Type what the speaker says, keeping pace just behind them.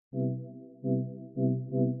Alright,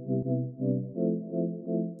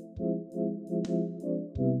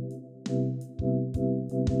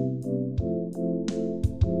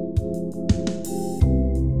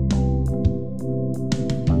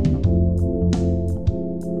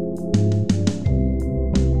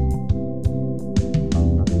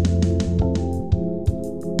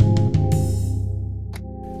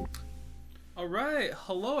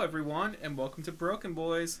 hello everyone, and welcome to Broken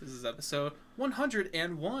Boys. This is episode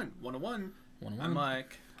 101. 101. I'm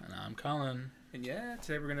Mike. And I'm Colin. And yeah,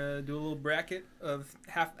 today we're gonna do a little bracket of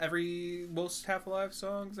most Half Alive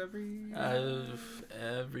songs Of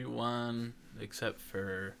everyone except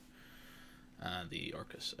for the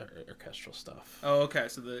orchestral stuff. Oh, okay,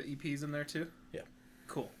 so the EP's in there too? Yeah.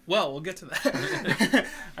 Cool. Well, we'll get to that.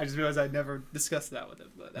 I just realized I'd never discussed that with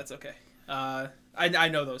him, but that's okay. I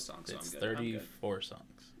know those songs, so it's I'm good. 34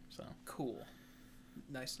 songs, so. Cool.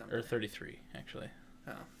 Nice number. Or 33, actually.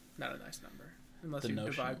 Oh, not a nice number. Unless The you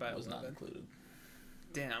Notion divide by was 11. not included.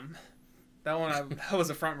 Damn. That one, that was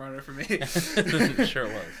a front runner for me. Sure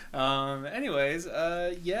was. Anyways,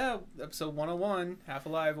 yeah, episode 101, Half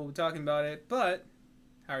Alive, we'll be talking about it, but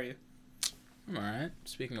how are you? I'm alright.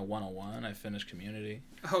 Speaking of 101, I finished Community.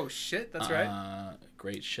 Oh, shit, that's right.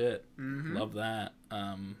 Great shit. Mm-hmm. Love that.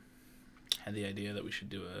 Had the idea that we should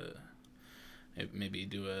do maybe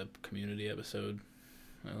do a Community episode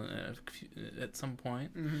at some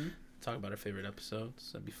point. Mm-hmm. Talk about our favorite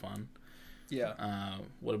episodes. That'd be fun. Yeah.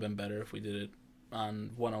 Would have been better if we did it on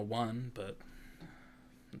 101, but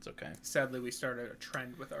it's okay. Sadly, we started a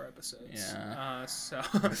trend with our episodes. Yeah. So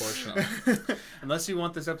Unfortunately. Unless you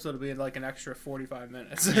want this episode to be like an extra 45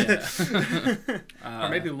 minutes. Yeah. Or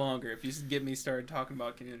maybe longer if you get me started talking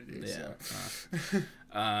about Community. Yeah. So.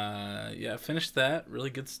 Yeah, finished that. Really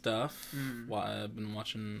good stuff. Mm. I've been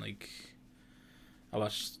watching, I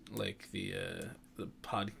watched, the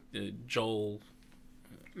Joel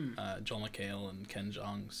McHale and Ken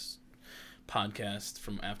Jeong's podcast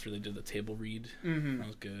from after they did the table read. Mm-hmm. That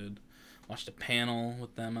was good. Watched a panel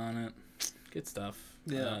with them on it. Good stuff.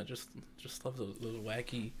 Yeah. Just love those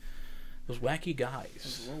wacky guys.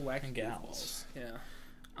 Those little wacky and gals. Yeah.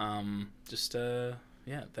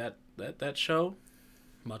 Yeah, that show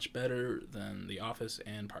much better than The Office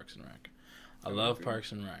and Parks and Rec. I love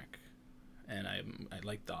Parks and Rec, and I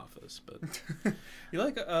like The Office, but You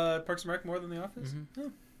like Parks and Rec more than The Office? Mm-hmm.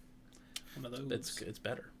 Oh. One of those. it's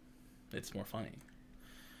better. It's more funny.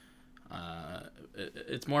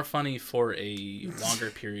 It's more funny for a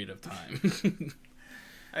longer period of time.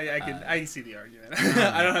 I see the argument.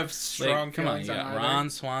 I don't have strong come on, feelings you got either.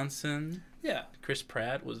 Ron Swanson. Yeah. Chris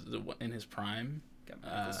Pratt was in his prime. Got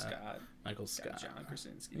Michael Scott. Michael Got Scott. John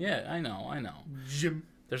Krasinski. Yeah, I know. Jim.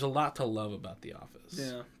 There's a lot to love about The Office.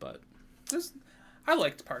 Yeah. But I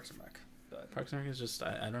liked Parks and Rec. But Parks and Rec is just,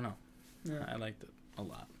 I don't know. Yeah. I liked it a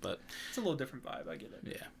lot. But it's a little different vibe. I get it.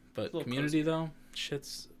 yeah. But cozy. Community, though,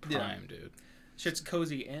 shit's prime, dude. Shit's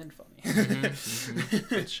cozy and funny.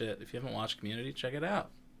 Good shit. If you haven't watched Community, check it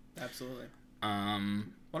out. Absolutely.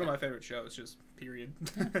 One of my favorite shows, just period.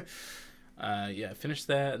 Yeah, I finished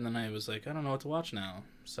that, and then I was like, I don't know what to watch now.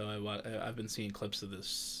 So I've been seeing clips of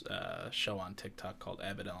this show on TikTok called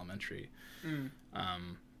Abbott Elementary.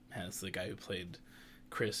 Has the guy who played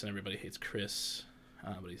Chris, and everybody hates Chris,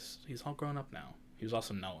 but he's all grown up now. He was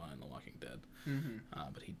also Noah in The Walking Dead,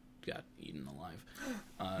 but he got eaten alive.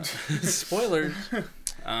 Spoilers.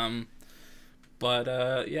 But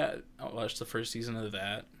yeah, I watched the first season of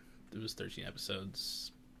that. It was 13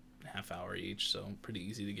 episodes, half hour each, so pretty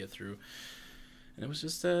easy to get through. And it was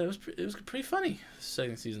just it was pretty funny. The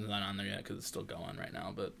second season's not on there yet because it's still going right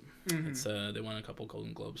now, but it's they won a couple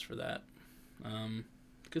Golden Globes for that.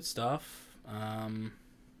 Good stuff.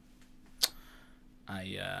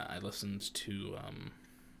 I listened to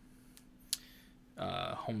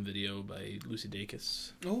Home Video by Lucy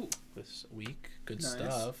Dacus this week. Good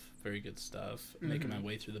stuff. Very good stuff. Making my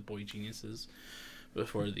way through the Boy Geniuses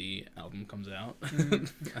before the album comes out.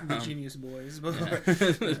 The Genius Boys. Other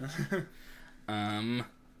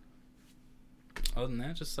than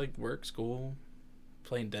that, just work, school,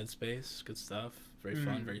 playing Dead Space. Good stuff. Very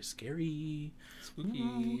fun. Very scary.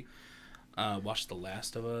 Spooky. Watched The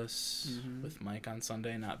Last of Us with Mike on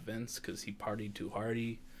Sunday, not Vince, because he partied too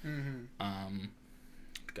hardy.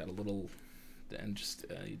 Got a little, and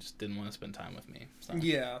he just didn't want to spend time with me. So.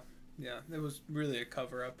 Yeah, it was really a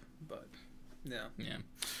cover up, but yeah.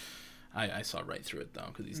 I saw right through it though,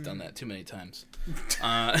 because he's done that too many times.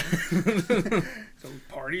 So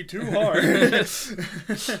party too hard.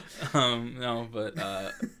 No, but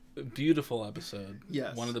beautiful episode.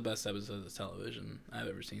 Yes. One of the best episodes of television I've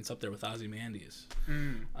ever seen. It's up there with Ozymandias.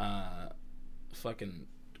 Fucking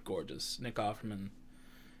gorgeous. Nick Offerman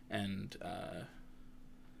and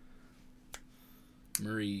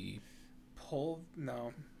Marie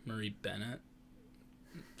Bennett,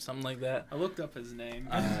 something like that. I looked up his name.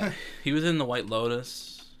 He was in The White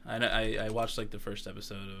Lotus. I watched like the first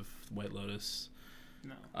episode of White Lotus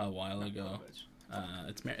a while ago.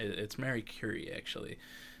 It's Mary Curie, actually.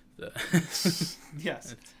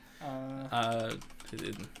 Yes.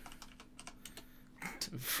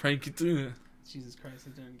 Frankie. Jesus Christ, I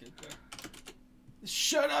didn't get there.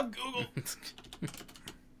 Shut up, Google.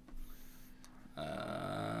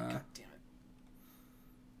 God damn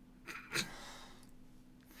it.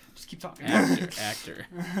 Just keep talking. Actor.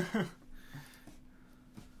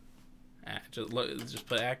 Just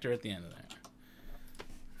put actor at the end of that.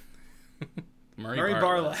 Murray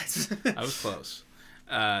Bartlett. I was close.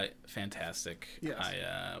 Fantastic. Yes.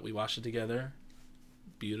 We watched it together.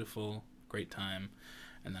 Beautiful, great time.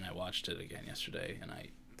 And then I watched it again yesterday, and I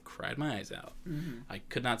cried my eyes out. Mm-hmm. I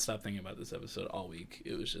could not stop thinking about this episode all week.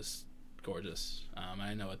 It was just gorgeous.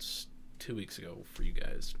 I know it's 2 weeks ago for you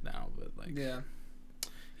guys now, but like, yeah.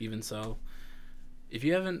 Even so, if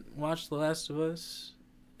you haven't watched The Last of Us,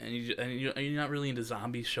 and you're not really into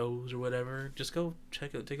zombie shows or whatever, just go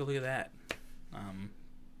take a look at that.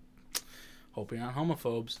 Hope you're not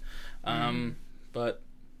homophobes. But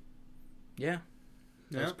yeah,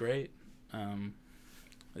 that was great.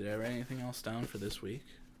 Did I write anything else down for this week?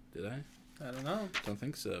 Did I? I don't know. Don't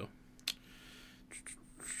think so.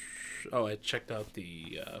 Oh, I checked out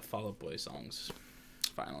the Fall Out Boy songs.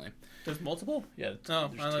 Finally. There's multiple? Yeah. I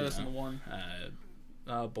only listened to one.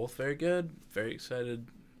 Both very good. Very excited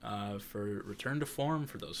for return to form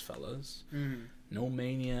for those fellas. Mm-hmm. No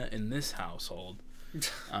mania in this household.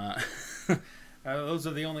 Those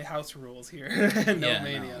are the only house rules here.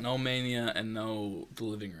 Mania. No mania and no the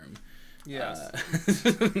living room. Yes.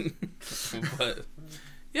 But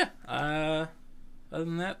yeah. Other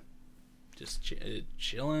than that, just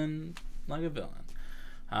chilling like a villain.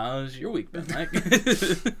 How's your week been, Mike?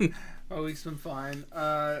 My week's been fine.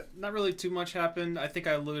 Not really too much happened. I think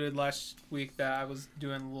I alluded last week that I was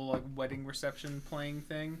doing a little like wedding reception playing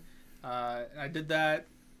thing. I did that.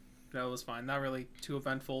 That was fine. Not really too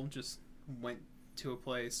eventful. Just went to a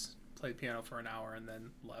place, played piano for an hour, and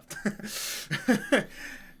then left.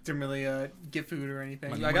 Didn't really get food or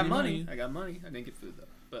anything. I got money. I didn't get food though,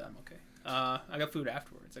 but I'm okay. I got food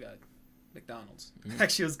afterwards. I got McDonald's. Mm-hmm.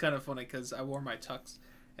 Actually, it was kind of funny because I wore my tux,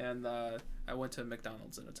 and I went to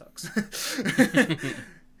McDonald's in a tux.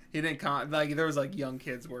 He didn't there was like young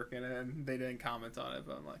kids working, and they didn't comment on it.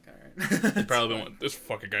 But I'm like, all right. They probably been this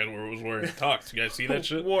fucking guy was wearing a tux. You guys see that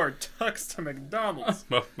shit? Wore tux to McDonald's.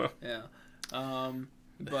 Yeah.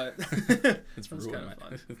 But it's ruined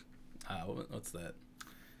my. What's that?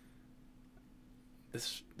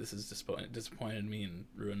 This is disappointed me and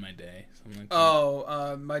ruined my day. Something like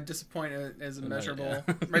that. My disappointment is immeasurable.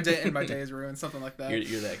 My day is ruined. Something like that.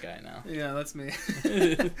 You're that guy now. Yeah, that's me.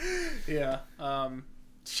 Yeah.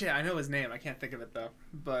 Shit, I know his name. I can't think of it though.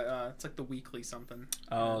 But it's like the weekly something.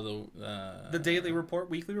 Oh, the daily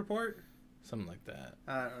report, weekly report. Something like that.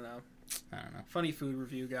 I don't know. Funny food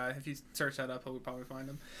review guy. If you search that up, we'll probably find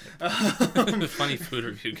him. Funny food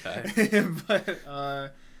review guy.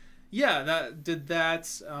 But yeah,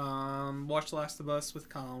 that. Watched Last of Us with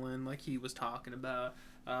Colin, like he was talking about.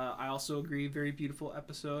 I also agree. Very beautiful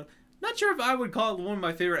episode. Not sure if I would call it one of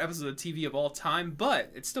my favorite episodes of TV of all time,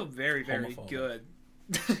 but it's still very, very good.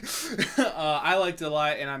 I liked it a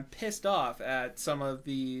lot, and I'm pissed off at some of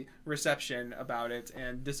the reception about it,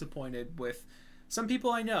 and disappointed with some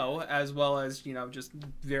people I know, as well as just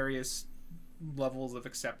various levels of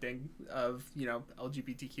accepting of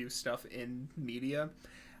LGBTQ stuff in media.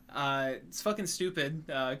 It's fucking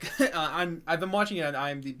stupid. I've been watching it on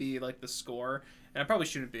IMDb, like the score, and I probably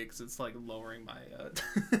shouldn't be because it's like lowering my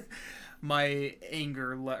my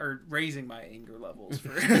anger or raising my anger levels for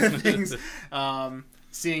things.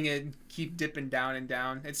 Seeing it keep dipping down and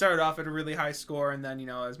down. It started off at a really high score, and then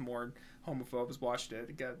as more homophobes watched it,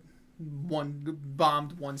 it got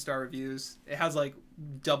bombed 1-star reviews. It has like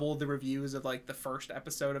double the reviews of like the first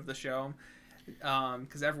episode of the show.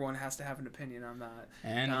 Because everyone has to have an opinion on that.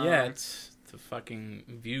 And yet, the fucking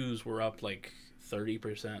views were up like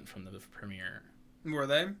 30% from the premiere. Were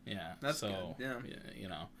they? Yeah. That's good. Yeah.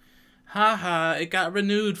 Haha, it got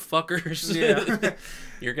renewed, fuckers. Yeah.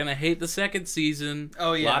 You're gonna hate the second season.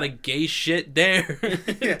 Oh, yeah. A lot of gay shit there.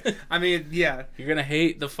 Yeah. I mean, yeah. You're gonna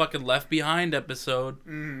hate the fucking Left Behind episode.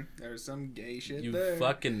 There's some gay shit you there. You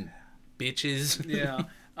fucking bitches. Yeah.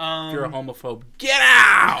 If you're a homophobe, get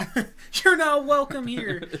out! You're not welcome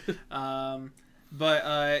here.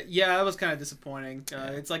 But yeah, that was kind of disappointing.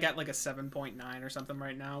 It's like at like a 7.9 or something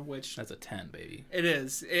right now, which That's a 10, baby. it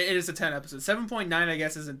is. It is a 10 episode. 7.9, I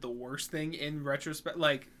guess, isn't the worst thing in retrospect.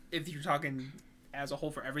 Like if you're talking as a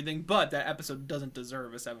whole for everything, but that episode doesn't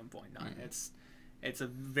deserve a 7.9. It's a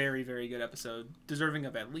very, very good episode, deserving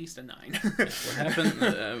of at least a 9. What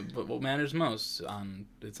happened? But what matters most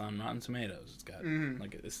it's on Rotten Tomatoes. It's got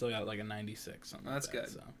it's still got like a 96. That's like that, good.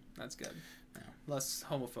 So. That's good. Yeah. Less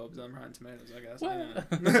homophobes on Rotten Tomatoes, I guess. Well,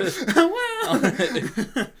 Well.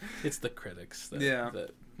 it's the critics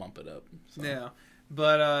that bump it up. So. Yeah,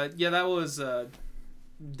 but yeah, that was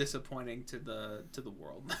disappointing to the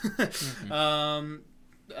world.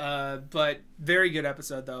 But very good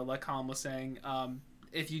episode though. Like Colin was saying,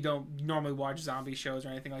 if you don't normally watch zombie shows or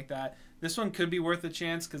anything like that, this one could be worth a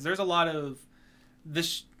chance because there's a lot of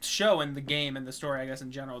this show and the game and the story, I guess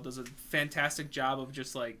in general, does a fantastic job of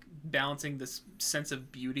just like balancing this sense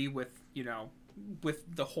of beauty with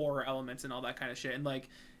with the horror elements and all that kind of shit. And like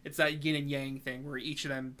it's that yin and yang thing where each of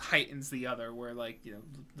them heightens the other, where like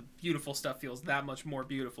the beautiful stuff feels that much more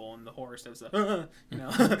beautiful and the horror stuff's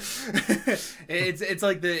it's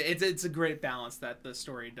like it's a great balance that the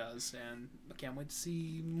story does, and I can't wait to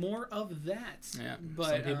see more of that. Yeah, but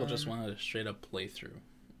some people just want a straight up playthrough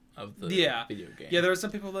of the video game. Yeah, there were some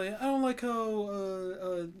people like, I don't like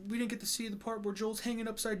how we didn't get to see the part where Joel's hanging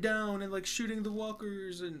upside down and like shooting the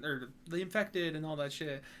walkers or the infected and all that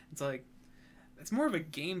shit. It's like it's more of a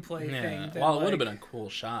gameplay thing. Well, it would have been a cool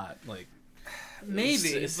shot, like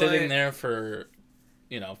maybe sitting there for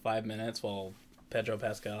 5 minutes while Pedro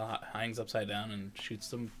Pascal hangs upside down and shoots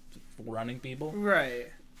some running people. Right.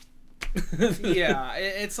 Yeah,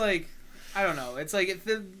 it's like I don't know. It's like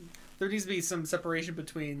there needs to be some separation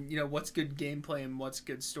between what's good gameplay and what's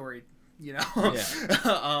good story. Yeah.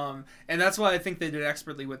 And that's why I think they did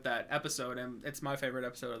expertly with that episode, and it's my favorite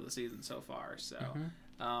episode of the season so far. So.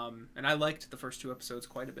 And I liked the first 2 episodes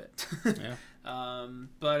quite a bit. Yeah.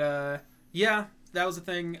 But yeah, that was the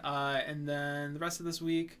thing. And then the rest of this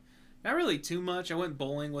week, not really too much. I went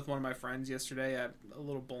bowling with one of my friends yesterday at a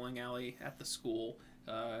little bowling alley at the school.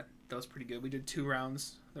 That was pretty good. We did 2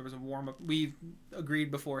 rounds. There was a warm-up. We agreed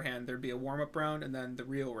beforehand there'd be a warm-up round and then the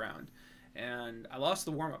real round. And I lost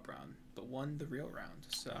the warm-up round, but won the real round.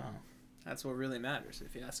 So that's what really matters,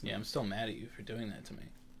 if you ask me. Yeah, I'm still mad at you for doing that to me.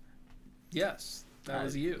 Yes. That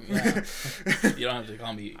was you. Yeah. You don't have to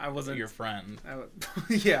call me your friend. I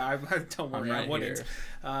don't worry. Right, I wouldn't.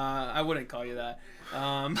 I wouldn't call you that.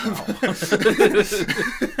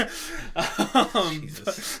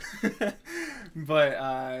 Jesus.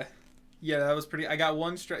 But yeah, that was pretty. I got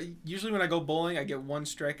 1 strike. Usually when I go bowling, I get 1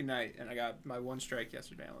 strike a night, and I got my 1 strike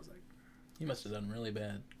yesterday. I was like, he must have done really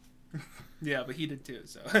bad. Yeah, but he did too.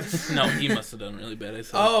 So no, he must have done really bad.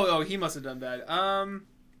 He must have done bad.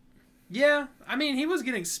 Yeah, I mean, he was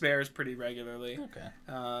getting spares pretty regularly. Okay.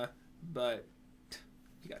 But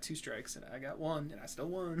he got 2 strikes, and I got 1, and I still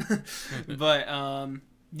won. But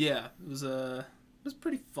yeah, it was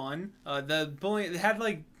pretty fun. The bowling, it had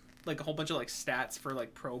like a whole bunch of like stats for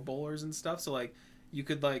like pro bowlers and stuff. So like you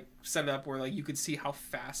could like set it up where like you could see how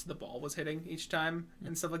fast the ball was hitting each time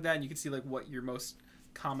and stuff like that, and you could see like what your most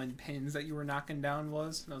common pins that you were knocking down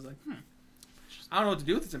was. And I was like, I don't know what to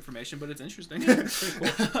do with this information, but it's interesting. Pretty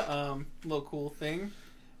cool. Little cool thing.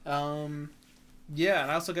 Yeah,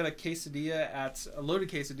 and I also got a loaded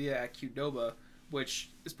quesadilla at Qdoba,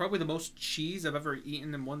 which is probably the most cheese I've ever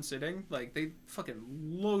eaten in one sitting. Like, they fucking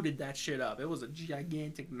loaded that shit up. It was a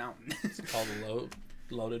gigantic mountain. It's called a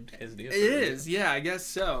loaded quesadilla. It is, yeah, I guess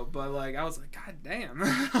so. But, like, I was like, God damn.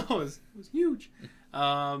 it was huge.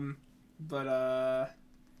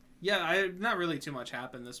 Yeah, not really too much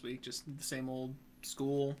happened this week. Just the same old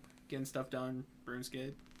school, getting stuff done,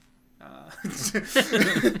 RuneScape.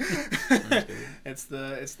 It's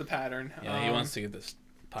the pattern. Yeah, he wants to get this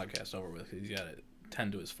podcast over with because he's got to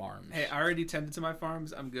tend to his farms. Hey, I already tended to my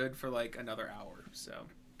farms. I'm good for like another hour. So,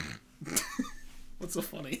 what's so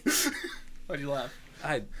funny? Why'd you laugh?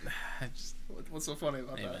 I just. What's so funny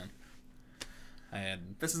about that?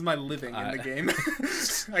 Man. This is my living in the game.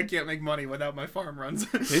 I can't make money without my farm runs.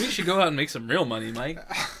 Maybe you should go out and make some real money, Mike.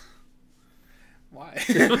 Why?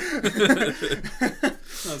 That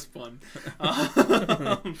was fun.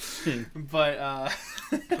 But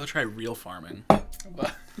go try real farming.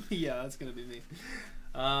 But yeah, that's gonna be me.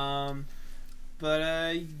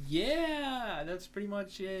 Yeah, that's pretty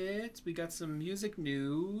much it. We got some music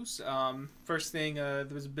news. First thing,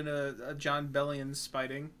 there's been a John Bellion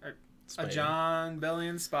spotting. A John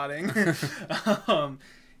Bellion spotting.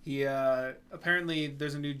 He apparently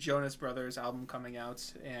there's a new Jonas Brothers album coming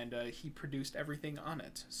out, and he produced everything on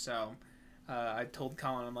it. So I told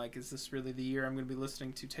Colin, I'm like, is this really the year I'm going to be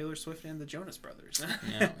listening to Taylor Swift and the Jonas Brothers?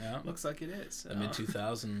 Yeah. Looks like it is. The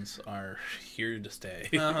mid-2000s are here to stay.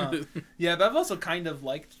 Yeah, but I've also kind of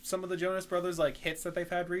liked some of the Jonas Brothers like hits that they've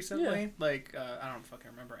had recently. Yeah. Like, I don't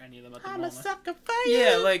fucking remember any of them at the I'm moment. a sucker for you.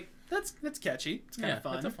 Yeah, like, that's catchy. It's kind of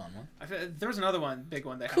fun. It's a fun one. There was another one, big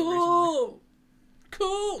one they had Cool!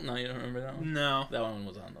 No, you don't remember that recently. one? No. That one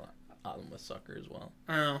was on the album with Sucker as well.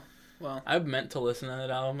 Oh, well. I meant to listen to that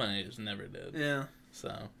album, and I just never did. Yeah.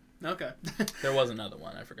 So... Okay. There was another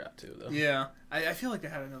one I forgot too, though. Yeah, I feel like they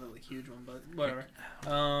had another like huge one, but whatever.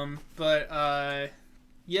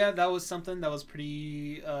 Yeah, that was something that was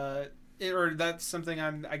pretty. Or that's something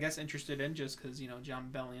I'm I guess interested in just because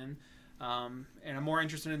John Bellion, and I'm more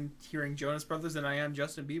interested in hearing Jonas Brothers than I am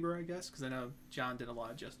Justin Bieber, I guess, because I know John did a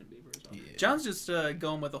lot of Justin Bieber as well. Yeah. John's just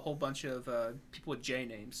going with a whole bunch of people with J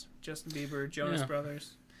names: Justin Bieber, Jonas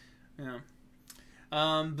Brothers. Yeah.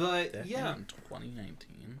 But That yeah, in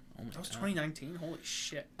 2019. Oh my that was God. 2019. Holy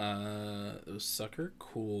shit. It was Sucker,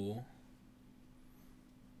 Cool.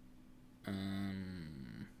 I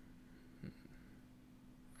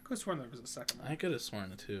could have sworn there was a second one. I could have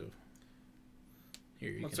sworn it too.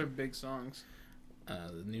 Here you What's can. their big songs?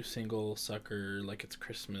 The new single, Sucker, Like It's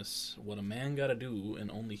Christmas, What a Man Gotta Do,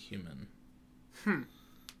 and Only Human.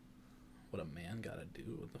 What a man gotta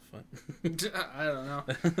do? What the fuck? I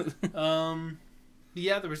don't know.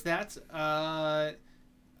 Yeah, there was that.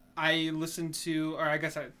 I listened to, or I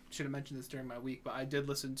guess I should have mentioned this during my week, but I did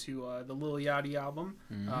listen to the Lil Yachty album,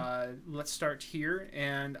 Let's Start Here,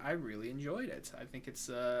 and I really enjoyed it. I think it's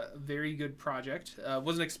a very good project.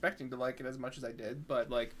 Wasn't expecting to like it as much as I did, but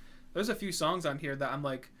like, there's a few songs on here that I'm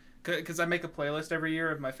like, because I make a playlist every year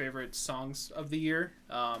of my favorite songs of the year.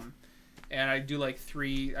 And I do like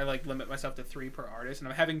 3. I like limit myself to 3 per artist, and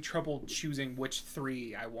I'm having trouble choosing which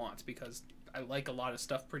 3 I want because I like a lot of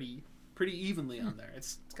stuff pretty evenly on there.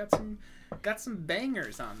 It's got some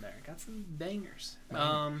bangers on there. Got some bangers.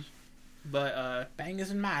 But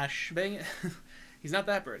Bangers and mash. he's not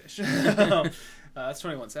that British. That's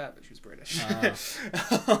 21 Savage, who's British.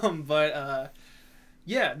 But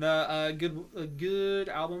yeah, a good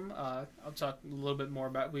album. I'll talk a little bit more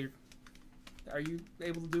about. Are you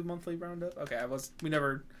able to do monthly roundup? Okay, we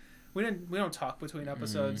don't talk between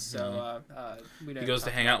episodes, so we didn't. He goes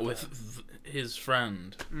to hang out with that. his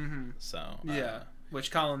friend. Mm-hmm. So yeah,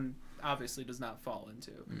 which Colin obviously does not fall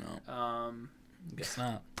into. No. Guess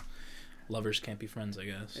not. Lovers can't be friends, I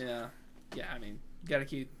guess. Yeah. I mean, you gotta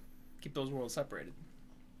keep those worlds separated.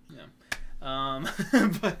 Yeah.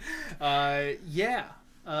 But yeah.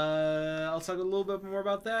 I'll talk a little bit more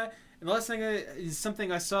about that. And the last thing is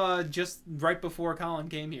something I saw just right before Colin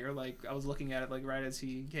came here. Like, I was looking at it like right as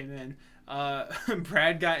he came in.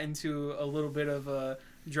 Brad got into a little bit of a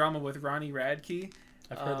drama with Ronnie Radke.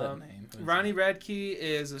 I've heard that name. Ronnie Radke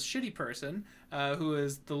is a shitty person who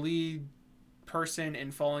is the lead person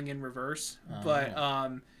in Falling in Reverse. But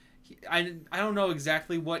I don't know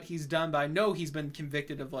exactly what he's done, but I know he's been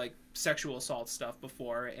convicted of like sexual assault stuff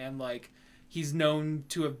before, and like he's known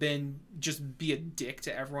to have be a dick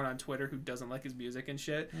to everyone on Twitter who doesn't like his music and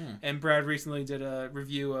shit. And Brad recently did a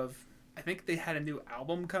review of, I think they had a new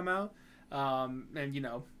album come out,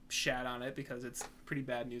 and shat on it because it's pretty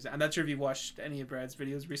bad news. I'm not sure if you watched any of Brad's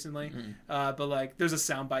videos recently, but like there's a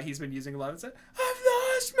soundbite he's been using a lot. It's like, I've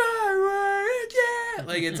lost my way again.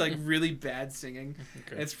 Like it's like really bad singing.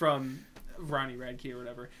 Okay. It's from Ronnie Radke or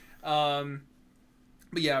whatever.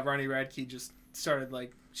 But yeah, Ronnie Radke just started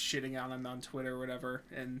like shitting on him on Twitter or whatever,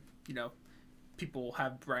 and people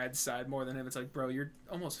have Brad's side more than him. It's like, bro, you're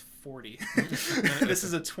almost 40. This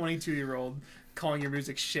is a 22-year-old calling your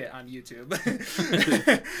music shit on YouTube.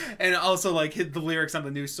 And also like the lyrics on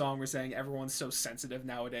the new song were saying everyone's so sensitive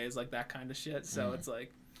nowadays, like that kind of shit. So it's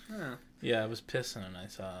like, yeah, I was pissing and I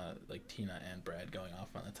saw like Tina and Brad going off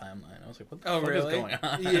on the timeline. I was like, what the fuck really? is going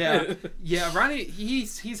on? Yeah, Ronnie,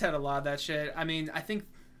 he's had a lot of that shit. I mean, I think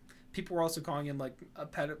people were also calling him like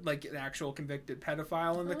like an actual convicted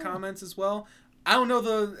pedophile in the comments as well. I don't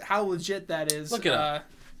know how legit that is. Look it up.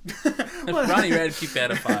 Ronnie Radke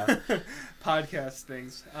pedophile. Podcast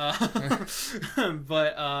things.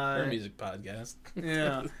 But Her music podcast.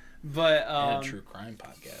 Yeah. But and a true crime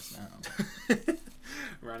podcast now.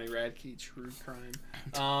 Ronnie Radke, true crime.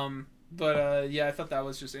 But yeah, I thought that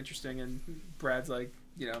was just interesting, and Brad's like,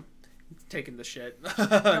 taking the shit.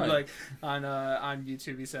 Like on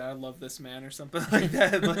YouTube he said, I love this man or something like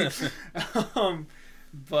that. Like,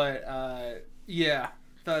 but yeah,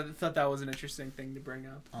 thought that was an interesting thing to bring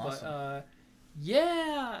up. Awesome. But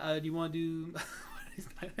yeah, do you want to do what does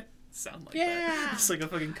that sound like? That? It's like a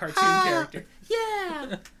fucking cartoon character.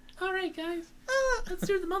 Yeah. All right, guys, let's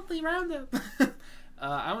do the monthly roundup.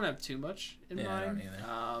 I don't have too much in mind. I don't either.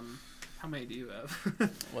 How many do you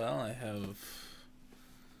have? Well, I have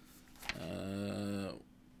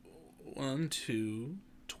 1, 2,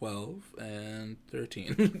 12, and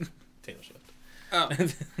 13. Taylor Swift. Oh,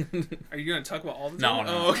 are you gonna talk about all the No, time?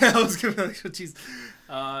 no. Oh, okay. I was gonna be like, jeez.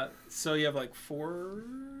 So you have like 4.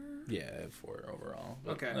 Yeah, I have 4 overall.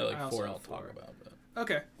 But Okay, like I also 4 have I'll 4. talk about. But.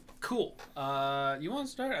 Okay, cool. You want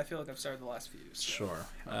to start? I feel like I've started the last few. So.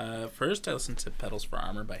 Sure. First, I listened to Petals for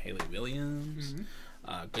Armor by Hayley Williams.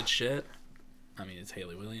 Mm-hmm. Good shit. I mean, it's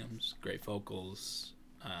Hayley Williams. Great vocals.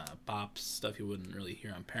 Bops, stuff you wouldn't really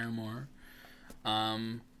hear on Paramore.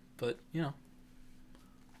 But, you know,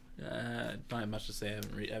 don't have much to say. I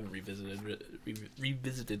haven't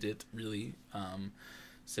revisited it, really.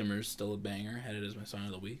 Simmer's still a banger. Had it as my song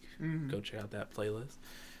of the week. Mm-hmm. Go check out that playlist.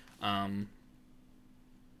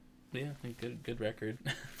 Yeah, good record.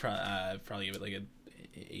 Probably give it like a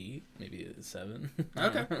 8, maybe a 7.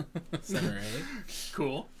 Okay. 7 or 8.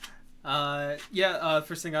 Cool.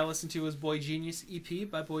 First thing I listened to was Boy Genius EP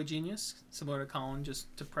by Boy Genius. Similar to Colin,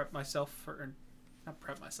 just to prep myself for... Not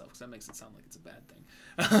prep myself, because that makes it sound like it's a bad thing.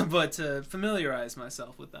 But to familiarize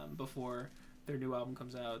myself with them before their new album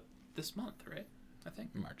comes out this month, right? I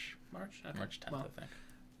think. March. Okay. March 10th, Well, I think.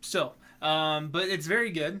 Still, but it's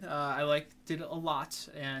very good. I liked it a lot,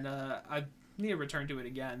 and I need to return to it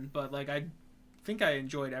again. But like, I think I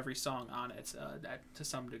enjoyed every song on it to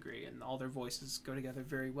some degree, and all their voices go together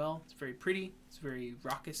very well. It's very pretty. It's very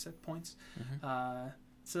raucous at points. Mm-hmm.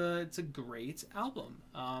 It's a great album.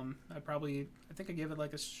 I think I gave it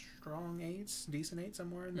like a strong 8, decent 8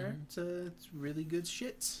 somewhere in there. Mm-hmm. It's really good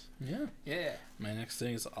shit. Yeah. Yeah. My next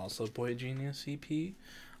thing is also Boy Genius EP. You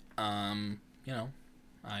know,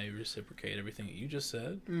 I reciprocate everything that you just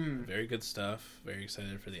said. Very good stuff. Very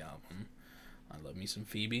excited for the album. I love me some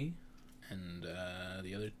Phoebe, and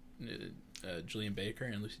the other Julian Baker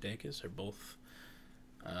and Lucy Dacus are both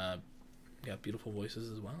got beautiful voices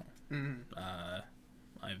as well.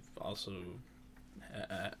 I've also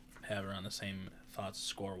have her on the same thoughts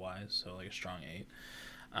score wise, so like a strong 8.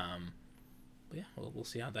 But yeah, we'll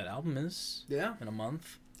see how that album is. Yeah. In a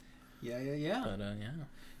month. Yeah. But yeah.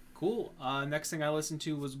 Cool. Next thing I listened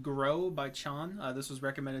to was Grow by Chan. This was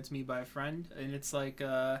recommended to me by a friend, and it's like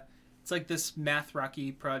this math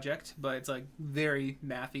rocky project, but it's like very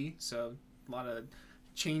mathy, so a lot of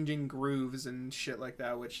changing grooves and shit like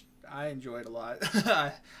that, which I enjoyed a lot.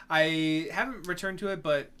 I haven't returned to it,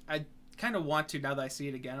 but I kind of want to now that I see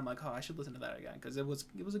it again. I'm like, oh, I should listen to that again because it was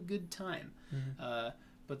a good time.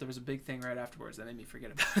 But there was a big thing right afterwards that made me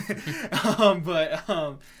forget about it.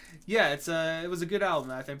 Yeah, it was a good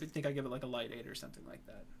album. I think I give it like a light 8 or something like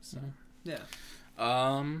that. So yeah.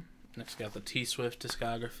 Next we got the T Swift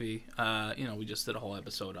discography. You know, we just did a whole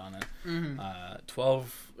episode on it.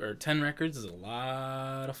 12 or 10 records is a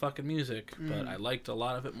lot of fucking music, but I liked a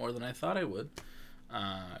lot of it more than I thought I would.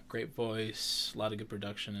 Great voice, a lot of good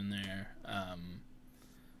production in there.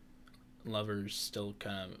 Lover's still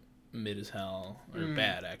kind of mid as hell, or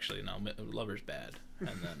bad actually. No, Lover's bad,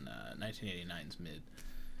 and then 1989's mid.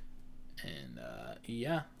 And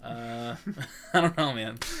I don't know,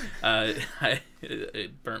 man.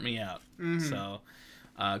 It burnt me out. So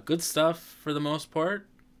good stuff for the most part,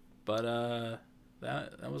 but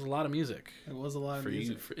that was a lot of music. It was a lot of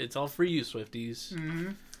music. It's all for you, Swifties.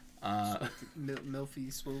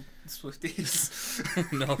 Milfies, Swifties.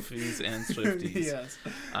 Milfies and Swifties. Yes.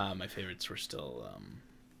 My favorites were still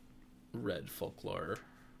Red, Folklore,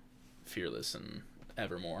 Fearless, and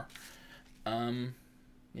Evermore.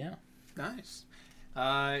 Yeah. Nice.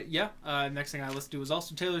 Next thing I listened to was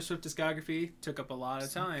also Taylor Swift discography. Took up a lot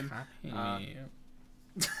of time.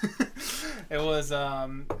 It was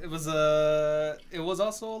also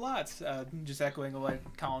a lot. Just echoing what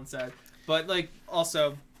Colin said, but like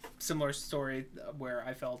also similar story where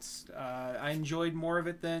I felt I enjoyed more of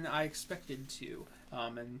it than I expected to,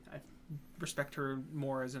 and I respect her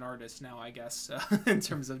more as an artist now, I guess, in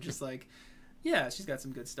terms of just like. Yeah, she's got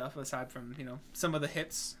some good stuff aside from, some of the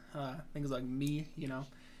hits, things like Me,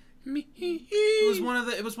 Me. It was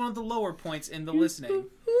one of the lower points in the listening.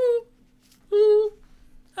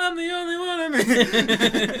 I'm the only one of me.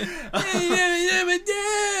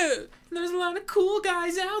 There's a lot of cool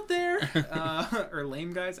guys out there. Or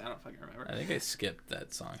lame guys, I don't fucking remember. I think I skipped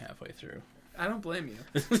that song halfway through. I don't blame you.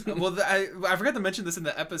 Well, I forgot to mention this in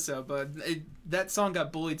the episode, but that song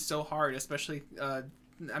got bullied so hard, especially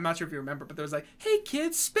I'm not sure if you remember, but there was like, "Hey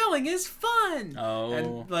kids, spelling is fun." Oh.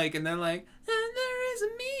 And then like, "And there is a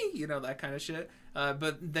me," that kind of shit.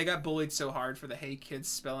 but they got bullied so hard for the "Hey Kids,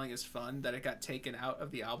 spelling is fun" that it got taken out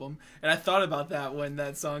of the album. And I thought about that when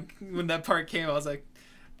that part came. I was like,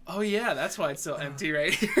 oh yeah, that's why it's so empty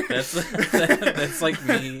right here. That's like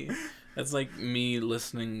me. That's like me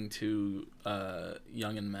listening to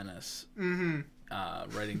Young and Menace. Mm-hmm.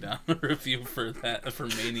 Writing down a review for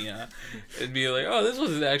Mania, and be like, "Oh, this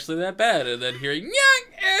wasn't actually that bad," and then hearing "Young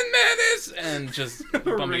and Menace" and just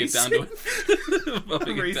bumping it down to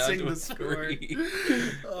erasing the score.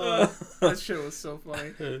 That shit was so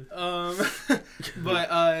funny.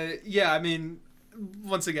 But yeah, I mean,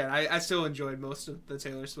 once again, I still enjoyed most of the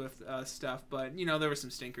Taylor Swift stuff, but you know, there were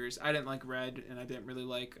some stinkers. I didn't like Red, and I didn't really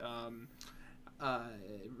like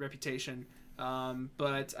Reputation.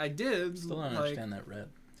 But I did still don't understand that Red.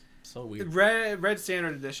 So weird. Red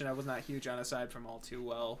Standard Edition I was not huge on, aside from All Too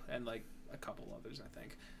Well and like a couple others, I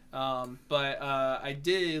think. But I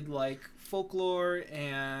did like Folklore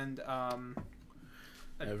and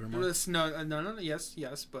Evermore. No,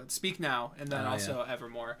 yes, but Speak Now and then also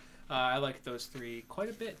Evermore. I like those three quite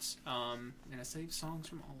a bit. And I saved songs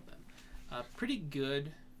from all of them. Pretty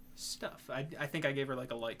good stuff. I think I gave her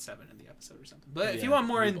like a light 7 in the episode or something. But if you want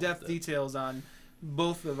more in-depth details on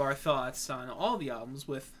both of our thoughts on all the albums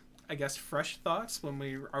with, I guess, fresh thoughts when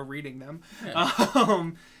we are reading them,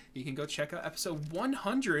 you can go check out episode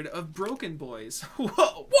 100 of Broken Boys.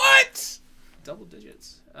 Whoa, what? Double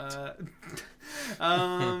digits. Yeah.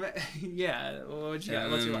 What's your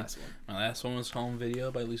last one? My last one was Home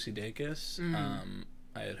Video by Lucy Dacus.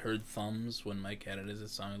 I had heard Thumbs when Mike had it as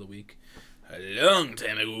his song of the week a long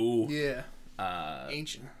time ago. Yeah.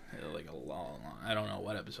 Ancient. Like a long, I don't know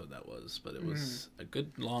what episode that was, but it was a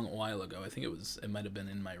good long while ago. I think it might have been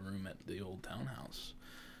in my room at the old townhouse,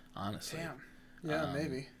 honestly. Damn. Yeah,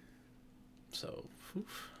 maybe. So,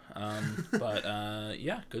 but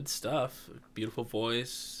yeah, good stuff. Beautiful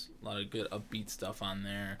voice, a lot of good upbeat stuff on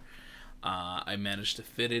there. I managed to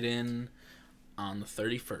fit it in on the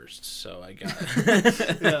 31st, so I got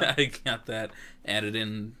I got that added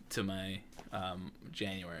in to my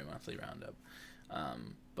January monthly roundup.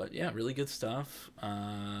 But yeah, really good stuff.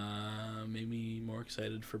 Made me more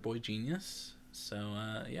excited for Boy Genius. So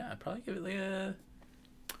yeah, I'd probably give it like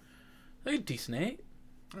a decent 8.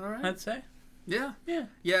 All right, I'd say. Yeah.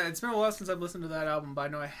 It's been a while since I've listened to that album, but I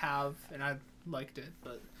know I have, and I liked it.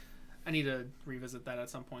 But I need to revisit that at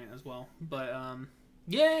some point as well. But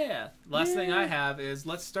last thing I have is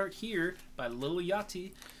 "Let's Start Here" by Lil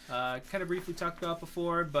Yachty. Kind of briefly talked about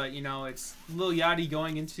before, but you know, it's Lil Yachty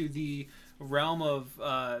going into the realm of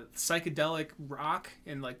psychedelic rock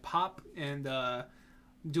and like pop and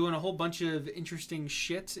doing a whole bunch of interesting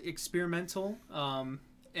shit, experimental.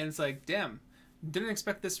 And it's like, damn, didn't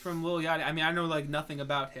expect this from Lil Yachty. I mean, I know like nothing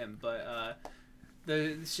about him, but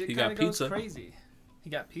the shit kind of goes crazy. He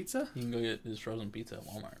got pizza? You can go get his frozen pizza at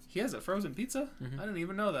Walmart. He has a frozen pizza? Mm-hmm. I didn't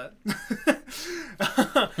even know that.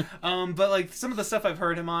 But like some of the stuff I've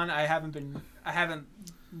heard him on, I haven't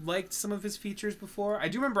liked some of his features before. I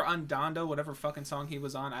do remember on Donda, whatever fucking song he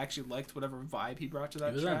was on, I actually liked whatever vibe he brought to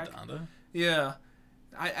that track. He was on Donda? Yeah.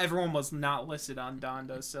 Everyone was not listed on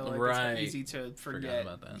Donda, so like, it's easy to forget. Forgot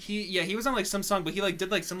about that. He was on like some song, but he like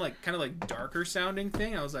did like some like kind of like darker sounding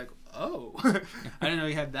thing. I was like, oh, I didn't know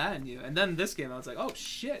he had that in you. And then this game, I was like, oh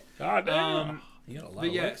shit. God damn. You got a lot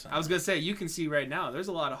of licks on I was gonna say, you can see right now, there's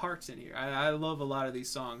a lot of hearts in here. I love a lot of these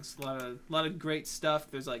songs. A lot of great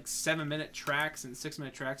stuff. There's like 7-minute tracks and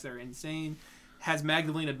 6-minute tracks that are insane. Has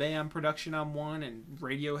Magdalena Bay on production on one and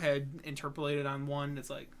Radiohead interpolated on one. It's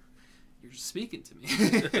like, you're speaking to me.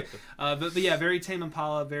 But yeah, very Tame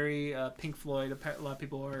Impala, very Pink Floyd. A lot of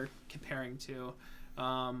people are comparing to.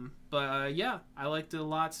 But yeah, I liked it a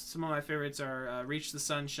lot. Some of my favorites are Reach the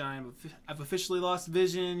Sunshine, I've Officially Lost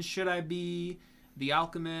Vision, Should I Be, The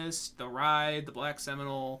Alchemist, The Ride, The Black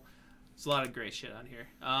Seminole. There's a lot of great shit on here.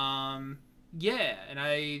 Yeah, and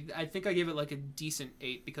I think I gave it like a decent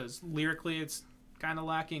 8 because lyrically it's kind of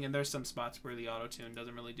lacking, and there's some spots where the auto-tune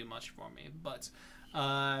doesn't really do much for me. But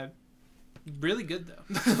really good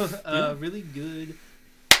though. Really good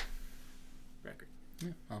record. Yeah,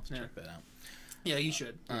 I'll have to check that out. Yeah, you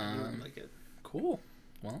should. You would like it. Cool.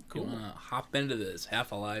 Well, cool. You want to hop into this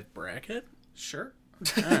Half Alive bracket? Sure.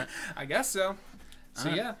 Right. I guess so. So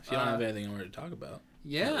yeah. If you don't have anything more to talk about.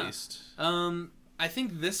 Yeah. At least. I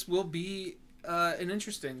think this will be an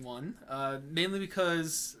interesting one. Mainly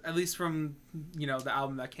because, at least from, the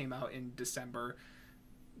album that came out in December,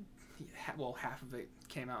 well, half of it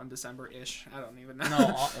came out in December-ish. I don't even know.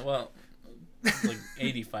 No, well, like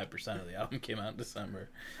 85% of the album came out in December.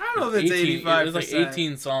 I don't know if it's 85%. It was like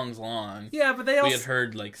 18 songs long. Yeah, but they also... We had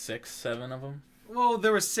heard like 6, 7 of them. Well,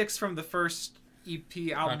 there were 6 from the first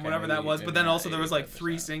EP album, Okay, whatever that was. But then maybe also not there was like 85%.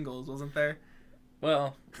 3 singles, wasn't there?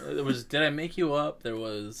 Well, there was Did I Make You Up? There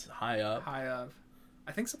was High Up. High Up.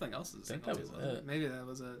 I think something else is a think single that too, was wasn't it. Maybe that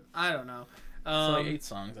was it. I don't know. It's like 8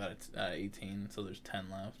 songs out of 18, so there's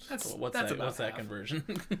 10 left. That's What's about that half. conversion?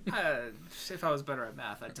 If I was better at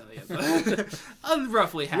math, I'd tell you. But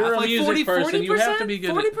roughly half. You're a like music 40, person. 40%? You have to be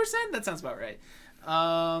good at- 40%? That sounds about right.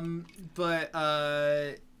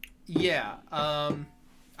 Yeah.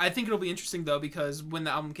 I think it'll be interesting, though, because when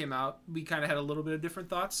the album came out, we kind of had a little bit of different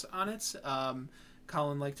thoughts on it.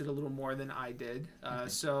 Colin liked it a little more than I did.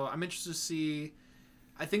 So I'm interested to see...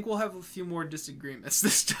 I think we'll have a few more disagreements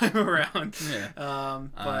this time around.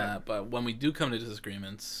 Yeah. But when we do come to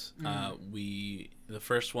disagreements, the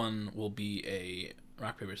first one will be a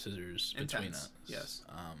rock, paper, scissors between Intense. us. Yes.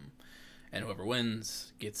 And whoever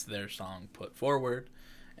wins gets their song put forward,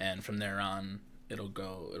 and from there on,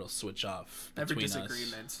 it'll switch off Every between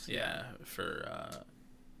disagreement. us. Yeah. For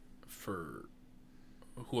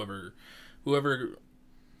whoever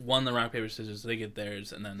won the rock, paper, scissors, they get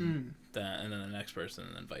theirs, and then and then the next person,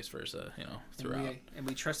 and then vice versa. Throughout. And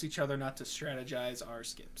we trust each other not to strategize our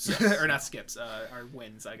skips. Yes. Or not skips, our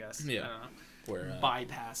wins, I guess. Yeah. I don't know. We're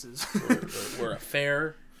Bypasses. we're a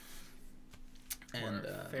fair and We're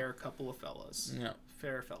a fair couple of fellas. yeah.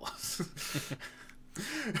 Fair fellas.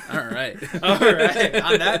 All right. All right.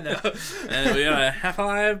 On that note. And we got a Half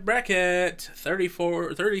Alive bracket.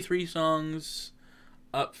 33 songs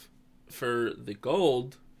up for the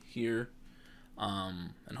gold here.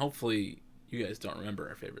 And hopefully you guys don't remember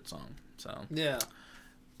our favorite song. So Yeah.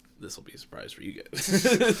 this will be a surprise for you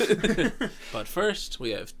guys. But first,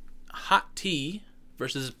 we have Hot Tea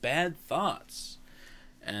versus Bad Thoughts.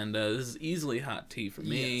 And this is easily Hot Tea for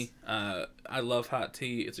me. Yes. I love Hot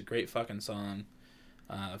Tea. It's a great fucking song.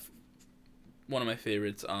 One of my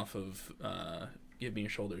favorites off of Give Me Your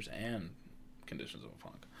Shoulders and Conditions of a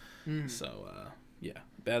Punk. So, yeah.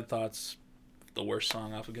 Bad Thoughts, the worst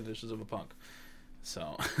song off of Conditions of a Punk.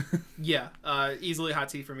 So. Yeah. Easily Hot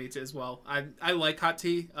Tea for me too as well. I like Hot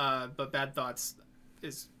Tea, but Bad Thoughts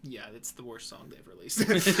is, it's the worst song they've released.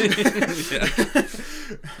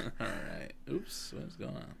 All right. Oops. What's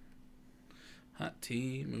going on? Hot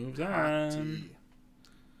Tea moves Hot on. Tea.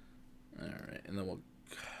 All right, and then we'll.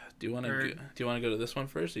 Do you want to go to this one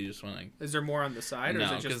first, or you just want to? Is there more on the side, or No,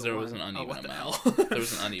 is it just because the there one? was an uneven what the amount. hell? There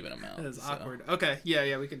was an uneven amount. That is so. awkward. Okay,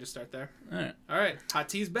 yeah, we can just start there. All right, Hot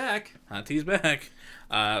Tea's back. Hot Tea's back.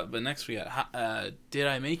 But next we got Did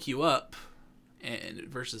I Make You Up, and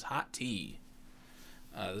versus Hot Tea.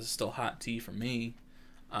 This is still Hot Tea for me.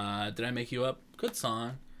 Did I Make You Up? Good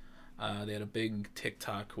song. They had a big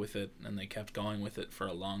TikTok with it, and they kept going with it for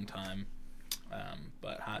a long time.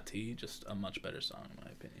 But Hot Tea, just a much better song in my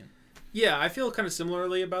opinion. Yeah, I feel kind of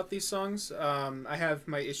similarly about these songs. I have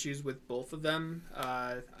my issues with both of them.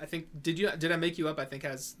 I think Did I Make You Up? I think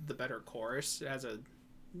has the better chorus. It has a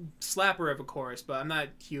slapper of a chorus, but I'm not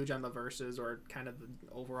huge on the verses or kind of the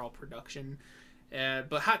overall production.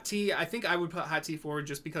 But Hot Tea, I think I would put Hot Tea forward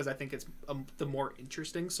just because I think it's the more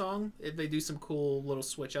interesting song. They do some cool little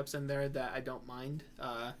switch ups in there that I don't mind.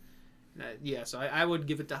 So I would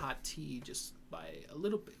give it to Hot Tea just by a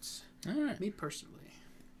little bit. All right. Me personally.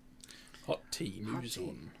 Hot Tea moves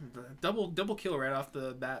on. The double kill right off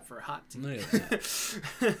the bat for Hot Tea. Look at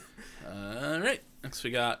that. All right. Next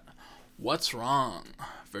we got What's Wrong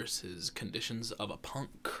versus Conditions of a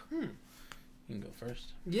Punk. You can go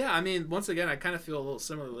first. Yeah, I mean, once again, I kind of feel a little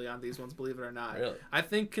similarly on these ones, believe it or not. Really? I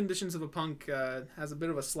think Conditions of a Punk has a bit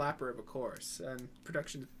of a slapper of a chorus, and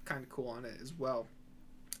production is kind of cool on it as well.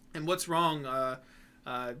 And What's Wrong,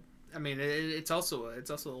 I mean, it's also a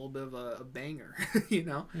little bit of a banger, you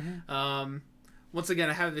know? Mm-hmm. Once again,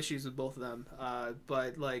 I have issues with both of them,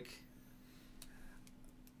 but, like...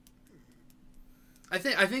 I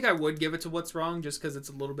think I would give it to What's Wrong just because it's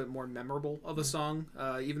a little bit more memorable of a song,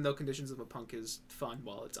 even though Conditions of a Punk is fun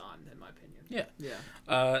while it's on, in my opinion.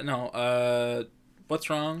 Yeah. What's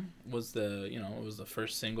Wrong was it was the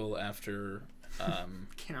first single after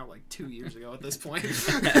came out like 2 years ago at this point.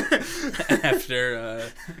 after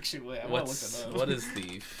Actually, wait, I want to look it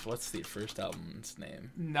up. what's the first album's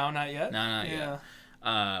name? No, Not Yet. No, Not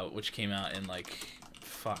Yet. Which came out in I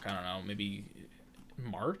don't know, maybe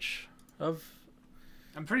March of.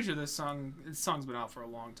 I'm pretty sure this song's been out for a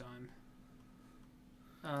long time.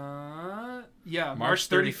 March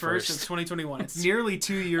 31st of 2021. It's nearly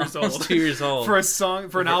 2 years old. Almost 2 years old.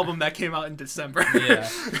 For an album that came out in December.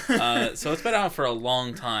 Yeah. So it's been out for a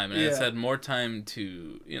long time, and it's Yeah. had more time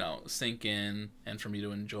to, sink in and for me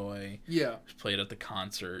to enjoy. Yeah. Played at the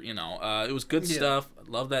concert, it was good Yeah. stuff. I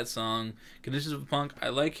love that song. Conditions of a Punk. I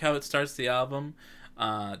like how it starts the album.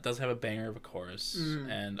 It does have a banger of a chorus,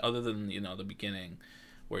 and other than the beginning,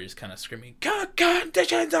 where he's kind of screaming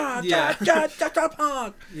conditions on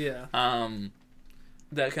punk. Yeah.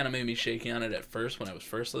 That kind of made me shaky on it at first when I was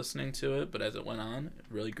first listening to it, but as it went on, it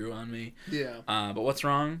really grew on me. Yeah. But What's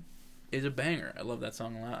Wrong is a banger. I love that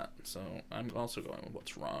song a lot, so I'm also going with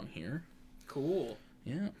What's Wrong here. Cool.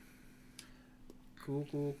 Yeah. Cool.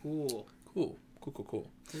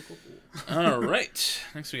 All right.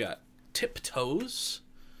 Next we got Tiptoes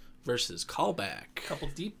versus Callback. Couple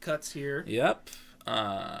deep cuts here. Yep.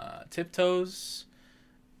 Tiptoes.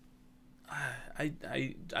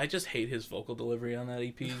 I just hate his vocal delivery on that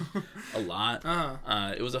EP a lot.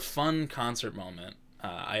 It was a fun concert moment.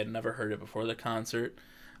 I had never heard it before the concert,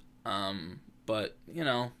 but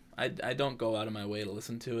I don't go out of my way to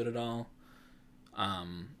listen to it at all.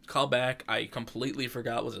 Callback, I completely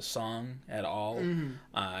forgot was a song at all.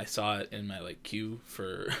 I saw it in my queue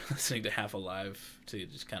for listening to Half Alive to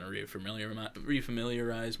just kind of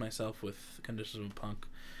refamiliarize myself with Conditions of Punk.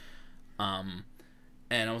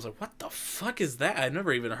 And I was like, what the fuck is that? I've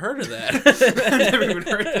never even heard of that. I've never even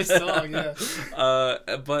heard this song, yeah.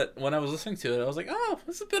 But when I was listening to it, I was like, oh,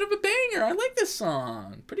 this is a bit of a banger. I like this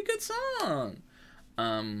song. Pretty good song.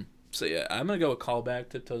 So yeah, I'm going to go with Callback.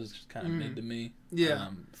 Tiptoes is just kind of mid to me. Yeah.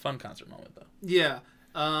 Fun concert moment, though. Yeah.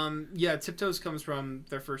 Tiptoes comes from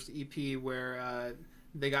their first EP where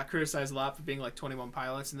they got criticized a lot for being like 21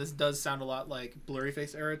 Pilots, and this does sound a lot like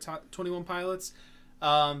Blurryface era 21 Pilots.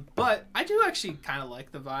 But I do actually kind of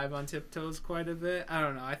like the vibe on Tiptoes quite a bit. I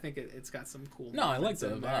don't know. I think it's got some cool. No, I like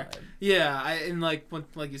the vibe. Yeah, and like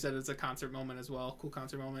you said, it's a concert moment as well. Cool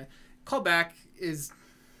concert moment. Callback is.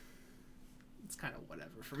 It's kind of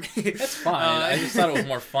whatever for me. That's fine. I just thought it was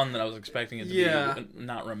more fun than I was expecting it to be,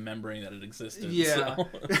 not remembering that it existed. Yeah. So.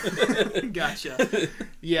 Gotcha.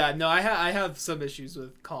 Yeah, no, I have some issues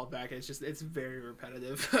with Callback. It's very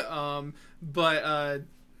repetitive. But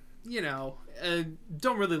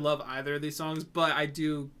don't really love either of these songs, but I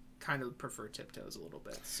do kind of prefer Tiptoes a little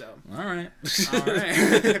bit. So. All right.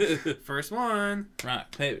 First one.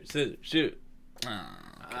 Rock, paper, scissors, shoot. Oh,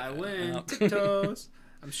 I win. Tiptoes.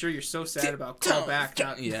 I'm sure you're so sad about Callback.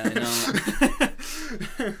 Yeah, I know.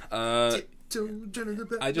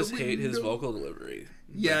 I just hate his vocal delivery.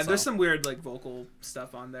 Yeah, there's some weird vocal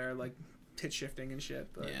stuff on there, like pitch shifting and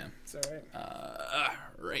shit. But yeah, it's all right.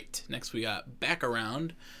 Right. Next we got Back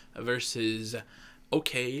Around versus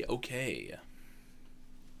Okay.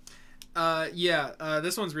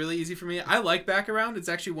 This one's really easy for me. I like Back Around. It's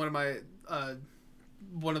actually one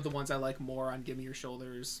of the ones I like more on Give Me Your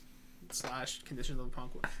Shoulders / Conditions of a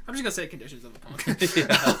Punk. I'm just gonna say Conditions of a Punk.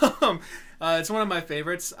 It's one of my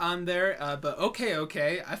favorites on there. But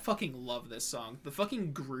okay, I fucking love this song. The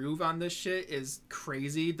fucking groove on this shit is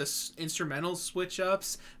crazy. The instrumental switch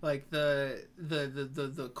ups, like the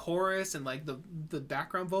chorus and the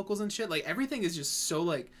background vocals and shit. Like everything is just so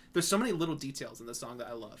there's so many little details in the song that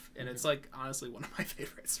I love, and it's honestly one of my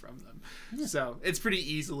favorites from them. Yeah. So it's pretty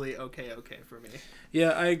easily okay for me. Yeah,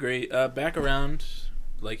 I agree. Back Around.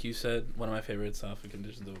 Like you said, one of my favorites off of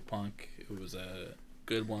Conditions of a Punk. It was a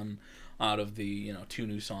good one out of the 2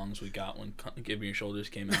 new songs we got when Give Me Your Shoulders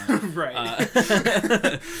came out. Right.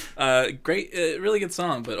 Great, really good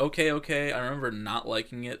song. But okay. I remember not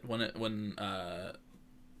liking it when Now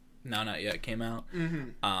Not Yet came out.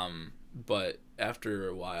 Mm-hmm. But after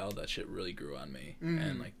a while, that shit really grew on me,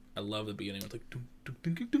 and I love the beginning with dum, dum,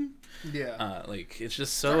 dum, dum, dum. Yeah. It's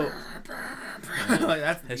just so.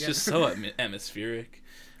 It's just so atmospheric.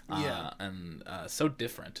 And so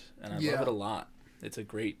different, and I love it a lot. It's a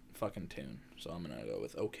great fucking tune, so I'm gonna go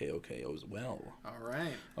with okay as well. All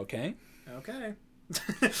right. Okay. All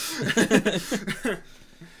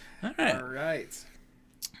right.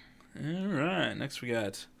 Next we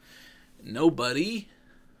got Nobody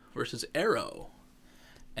versus Arrow,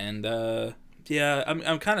 and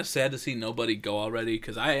I'm kind of sad to see Nobody go already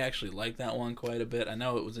because I actually like that one quite a bit. I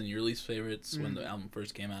know it was in your least favorites when the album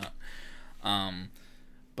first came out.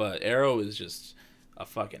 But Arrow is just a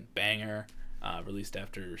fucking banger, released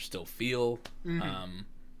after Still Feel, and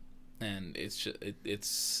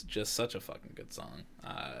it's just such a fucking good song.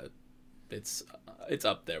 It's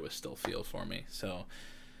up there with Still Feel for me. So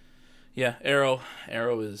yeah, Arrow's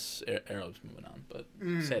moving on, but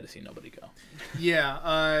sad to see Nobody go.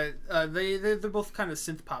 Yeah, they're both kind of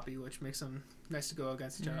synth poppy, which makes them nice to go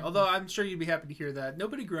against each other. Although I'm sure you'd be happy to hear that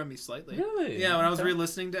Nobody grew on me slightly. Really? Yeah, when I was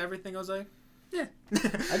re-listening to everything, I was like, yeah.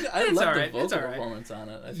 I love the vocal performance on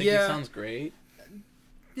it. I think it sounds great.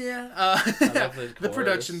 Yeah. I love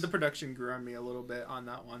the production grew on me a little bit on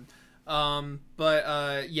that one. But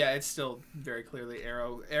it's still very clearly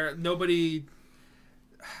Arrow. Nobody.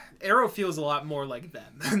 Arrow feels a lot more like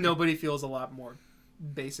them. Nobody feels a lot more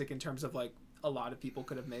basic in terms of like a lot of people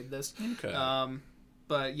could have made this. Okay.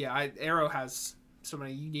 But yeah, Arrow has so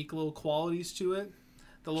many unique little qualities to it.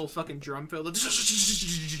 The little fucking drum fill in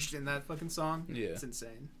that fucking song. Yeah. It's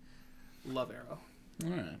insane. Love Arrow.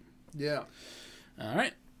 All right. Yeah. All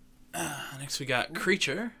right. Next we got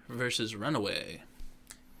Creature versus Runaway.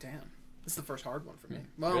 Damn. This is the first hard one for me.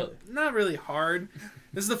 Well, Really? not really hard.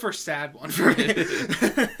 This is the first sad one for me.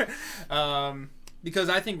 Because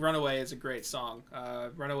I think Runaway is a great song.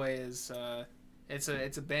 Runaway is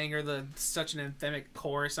it's a banger. Such an anthemic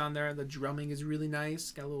chorus on there. The drumming is really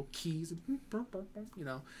nice. Got little keys, you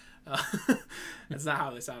know. That's not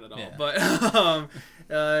how they sound at all. Yeah. But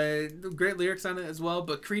great lyrics on it as well.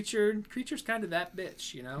 But Creature's kind of that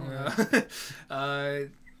bitch, you know. Yeah.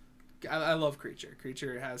 I love Creature.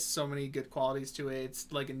 Creature has so many good qualities to it.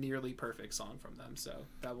 It's like a nearly perfect song from them. So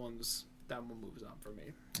that one moves on for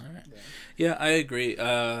me. All right. Yeah, I agree.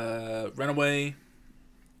 Runaway,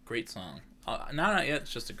 great song. Not yet.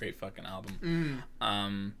 It's just a great fucking album.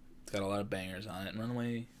 It's got a lot of bangers on it, and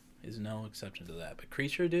Runaway is no exception to that. But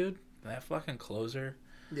Creature, dude, that fucking closer.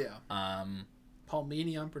 Yeah. Paul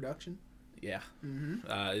Meany on production. Yeah.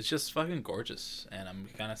 Mm-hmm. It's just fucking gorgeous, and I'm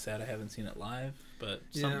kind of sad I haven't seen it live, but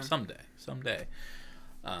someday.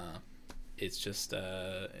 It's just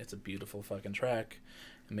it's a beautiful fucking track.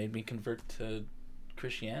 It made me convert to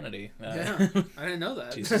Christianity. Yeah, I didn't know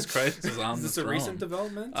that. Jesus Christ is on Is this the a throne. recent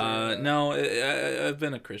development? No, I've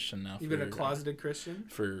been a Christian now. You've been a closeted Christian?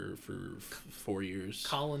 For 4 years.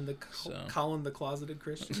 Colin the closeted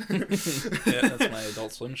Christian? Yeah, that's my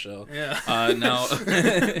Adult Swim show. Yeah. No,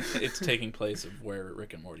 it's taking place of where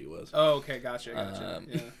Rick and Morty was. Oh, okay, gotcha.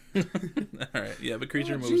 Yeah. All right, yeah, but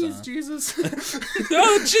Creature moves on. Jesus.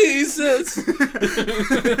 Oh, Jesus!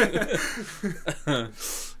 All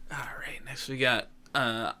right, next we got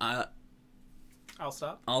I'll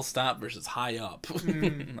stop. I'll Stop versus High Up.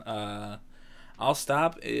 I'll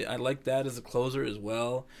Stop. I like that as a closer as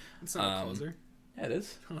well. It's not a closer. Yeah, it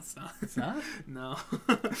is. No, it's not. It's not? No.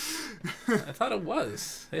 I thought it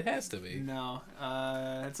was. It has to be. No.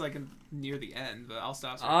 It's like near the end, but I'll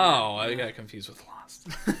stop. Oh, I got confused with Lost.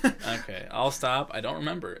 Okay, I'll Stop. I don't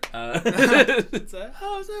remember it. It's a,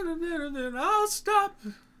 I'll stop.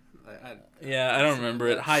 Yeah, I don't remember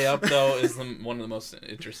it. High Up, though, is one of the most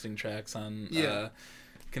interesting tracks on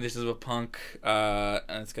Conditions of a Punk,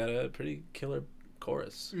 and it's got a pretty killer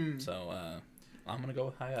chorus. So I'm going to go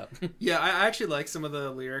with High Up. Yeah, I actually like some of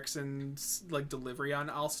the lyrics and like delivery on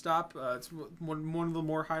I'll Stop. It's one of the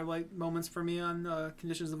more highlight moments for me on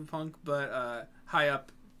Conditions of a Punk, but High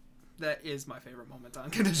Up, that is my favorite moment on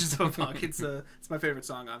Conditions of a Punk. It's my favorite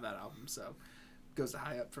song on that album, so it goes to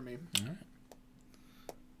High Up for me. All right.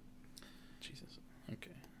 Jesus.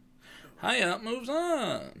 Okay. High Up moves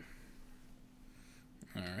on.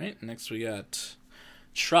 All right. Next we got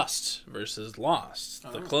Trust versus Lost,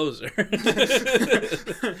 the closer.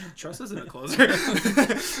 Trust isn't a closer.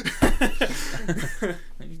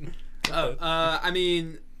 I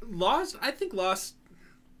mean, Lost. I think Lost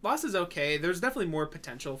is okay. There's definitely more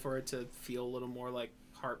potential for it to feel a little more like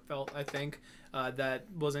heartfelt. I think that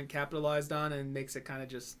wasn't capitalized on and makes it kind of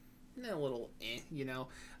just a little you know.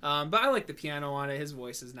 But I like the piano on it. His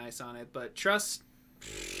voice is nice on it. But Trust,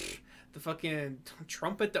 the fucking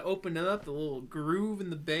trumpet to open it up, the little groove in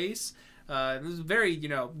the bass. It was a very,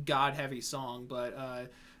 God heavy song, but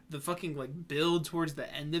the fucking like build towards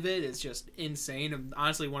the end of it is just insane. And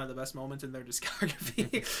honestly, one of the best moments in their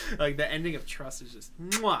discography. Like the ending of Trust is just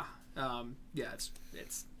mwah. Yeah,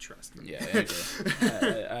 it's Trust. Yeah, I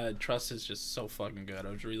agree. Trust is just so fucking good. I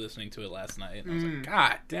was re-listening to it last night, and I was like,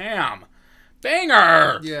 God damn,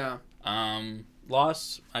 banger. Yeah.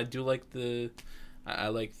 Lost, I do like I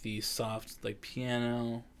like the soft like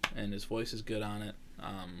piano, and his voice is good on it.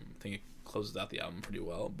 I think it closes out the album pretty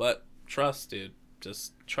well. But Trust, dude,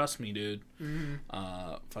 just trust me, dude.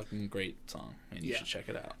 Fucking great song, and you should check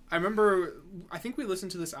it out. I think we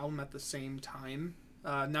listened to this album at the same time.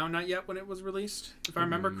 Now Not Yet when it was released, if I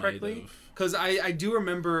remember correctly. Because I do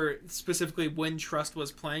remember specifically when Trust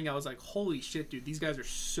was playing, I was like, holy shit, dude, these guys are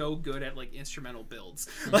so good at like instrumental builds.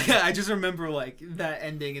 Like I just remember like that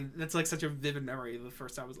ending, and that's like such a vivid memory. The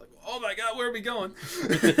first time I was like, oh my god, where are we going?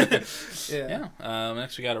 Yeah.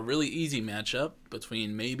 Next we got a really easy matchup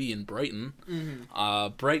between Maybe and Brighton.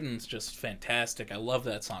 Brighton's just fantastic. I love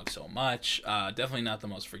that song so much. Definitely not the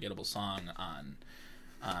most forgettable song on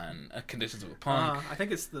Conditions of a Punk. I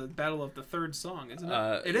think it's the Battle of the Third Song, isn't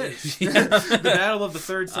it? It is. The Battle of the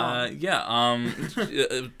Third Song.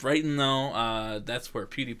 Brighton, though, that's where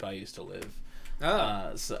PewDiePie used to live.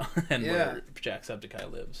 So and where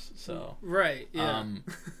Jacksepticeye lives. So right, yeah.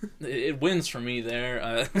 It wins for me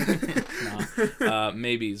there.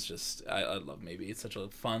 Maybe it's just I love Maybe. It's such a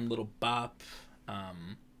fun little bop.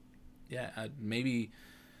 Maybe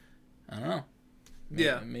I don't know.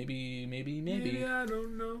 Maybe I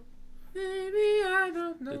don't know. Maybe I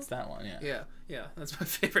don't know. It's that one, yeah. Yeah. That's my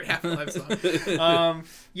favorite Half-Life song.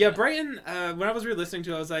 Brighton. When I was re-listening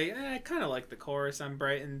to it, I was like, I kind of like the chorus on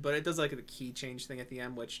Brighton, but it does like the key change thing at the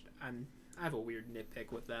end, which I have a weird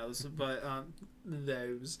nitpick with those. But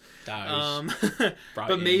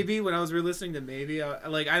but Maybe when I was re-listening to Maybe,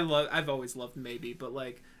 I've always loved Maybe, but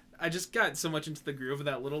like I just got so much into the groove of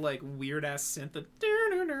that little like weird ass synth.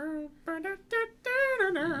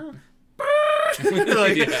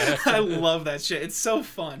 I love that shit. It's so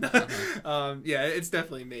fun. It's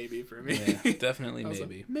definitely Maybe for me. Yeah, definitely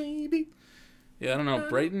Maybe. Like, maybe. Yeah, I don't know.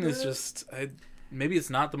 Brighton is just maybe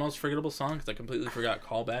it's not the most forgettable song because I completely forgot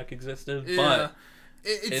Callback existed. But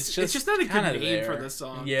it's just not a good name for this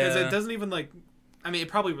song because it doesn't even like. I mean, it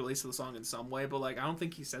probably released the song in some way, but like I don't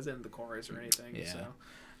think he says it in the chorus or anything. Yeah. So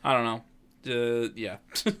I don't know. Yeah.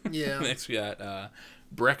 Next we got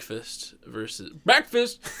Breakfast versus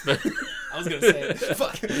Breakfast. I was gonna say it.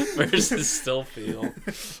 Fuck. Versus Still Feel.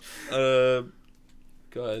 Go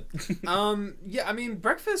ahead. I mean,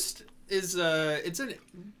 Breakfast is it's an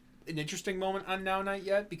interesting moment on Now Night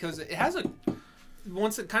Yet because it has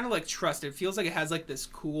once it kind of like Trust, it feels like it has like this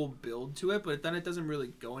cool build to it, but then it doesn't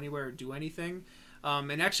really go anywhere or do anything.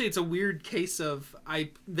 And actually, it's a weird case of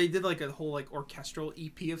they did like a whole like orchestral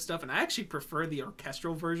EP of stuff, and I actually prefer the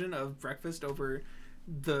orchestral version of Breakfast over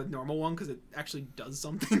the normal one because it actually does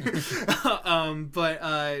something.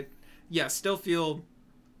 Still Feel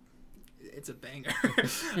it's a banger.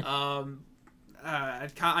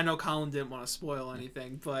 I know Colin didn't want to spoil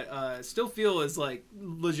anything, but Still Feel is like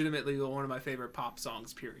legitimately one of my favorite pop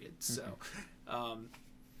songs. Period. So.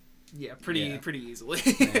 Pretty easily.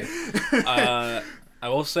 I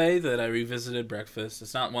will say that I revisited Breakfast.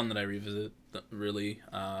 It's not one that I revisit really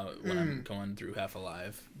when I'm going through Half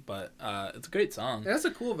Alive, but it's a great song. It has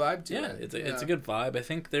a cool vibe too. Yeah, it's a good vibe. I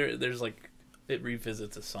think there's like it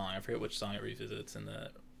revisits a song. I forget which song it revisits in the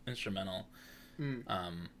instrumental.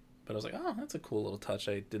 But I was like, oh, that's a cool little touch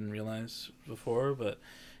I didn't realize before. But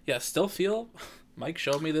yeah, Still Feel. Mike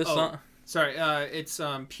showed me this song. Sorry, it's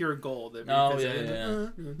Pure Gold. I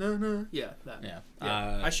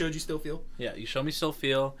showed you Still Feel. Yeah, you showed me Still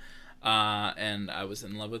Feel, and I was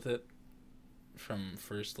in love with it from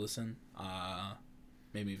first listen.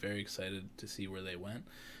 Made me very excited to see where they went,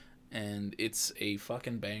 and it's a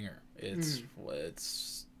fucking banger. It's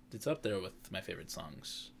up there with my favorite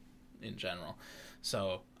songs in general.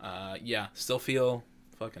 So Still Feel,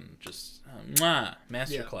 fucking just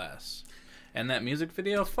masterclass. And that music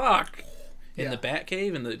video, fuck. In the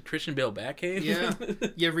Batcave, in the Christian Bale Batcave.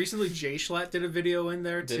 Yeah. Recently Jay Schlatt did a video in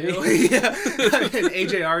there too. And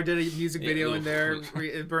AJR did a music video in there.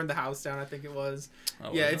 It burned the house down, I think it was.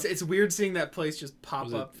 It's weird seeing that place just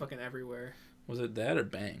pop up fucking everywhere. Was it that or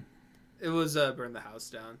Bang? It was Burn the House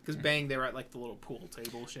Down because Bang, they were at like the little pool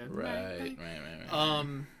table shit. Right.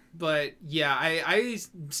 But yeah, I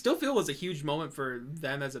Still Feel was a huge moment for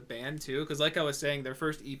them as a band too, because like I was saying, their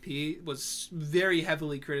first EP was very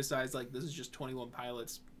heavily criticized, like this is just 21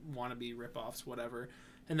 Pilots wannabe ripoffs, whatever.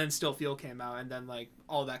 And then Still Feel came out, and then like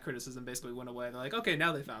all that criticism basically went away. They're like, okay,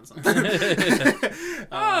 now they found something. So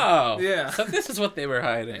this is what they were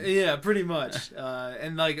hiding. Yeah, pretty much.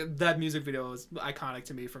 And like that music video was iconic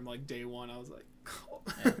to me from like day one. I was like,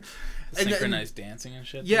 synchronized dancing and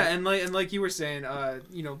shit. Yeah, and like you were saying,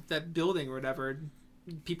 that building or whatever,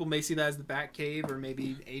 people may see that as the Batcave or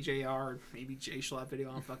maybe AJR or maybe Jay Schlatt video.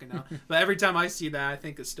 I don't fucking know. But every time I see that, I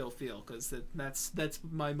think of Still Feel because that's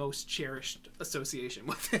my most cherished association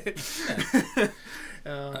with it.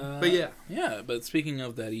 But speaking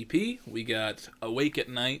of that EP, we got Awake at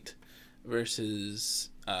Night versus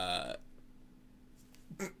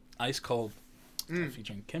Ice Cold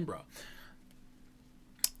featuring Kimbra.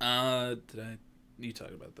 You talk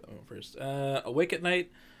about that one first. Awake at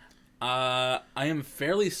Night. I am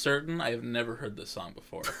fairly certain I have never heard this song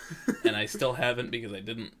before, and I still haven't because I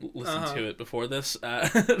didn't listen to it before this.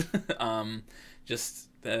 Just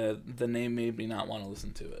the name made me not want to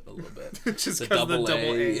listen to it a little bit. Just the double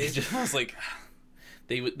A. I was like,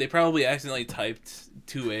 they probably accidentally typed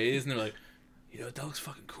 2 A's and they're like, that looks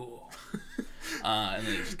fucking cool. And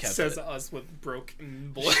then it just kept says it. Us with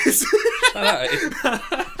broken voice.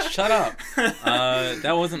 Shut up.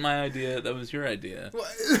 That wasn't my idea. That was your idea.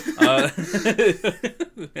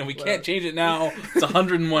 And we can't change it now. It's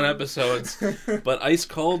 101 episodes. But Ice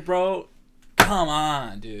Cold, bro, come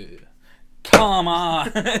on, dude. Come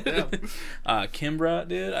on. Yeah. Kimbra,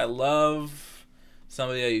 dude. I love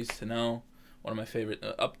Somebody I Used to Know. One of my favorite.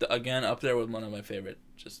 Up there with one of my favorite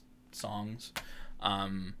just songs.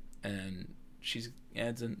 And she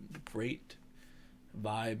adds a great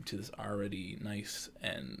vibe to this already nice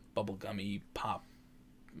and bubblegummy pop.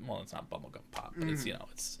 Well, it's not bubblegum pop, but it's, you know,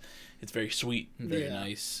 it's very sweet and very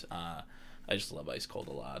nice. I just love Ice Cold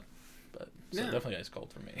a lot, but so definitely Ice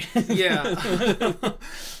Cold for me. Yeah.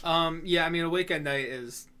 Yeah, I mean, Awake at Night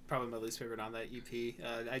is probably my least favorite on that EP.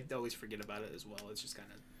 I always forget about it as well. It's just kind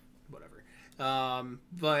of whatever.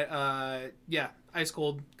 But yeah, Ice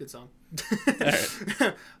Cold, good song.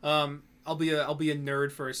 I'll be a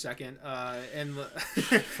nerd for a second. And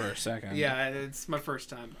For a second. Yeah, it's my first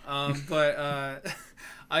time. But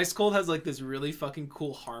Ice Cold has like this really fucking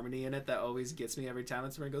cool harmony in it that always gets me every time.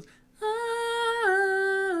 That's where it goes,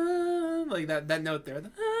 like that note there.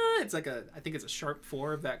 It's like I think it's a sharp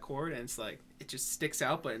 4 of that chord, and it's like it just sticks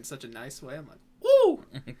out, but in such a nice way. I'm like, woo!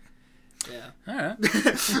 Yeah. All right.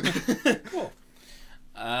 Cool.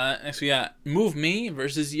 Next we got Move Me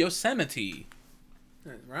versus Yosemite.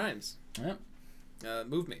 It rhymes. Yep.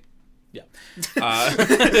 Move Me. Yeah.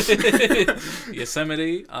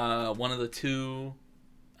 Yosemite, one of the 2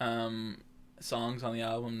 songs on the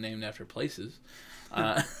album named after places.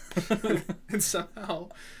 And somehow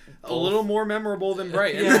a little more memorable than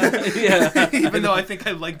Brighton. Yeah. Even though I think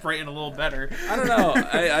I like Brighton a little better. I don't know.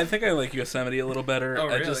 I think I like Yosemite a little better. Oh,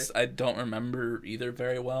 really? I don't remember either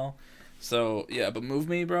very well. So, yeah, but Move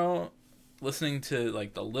Me, bro, listening to,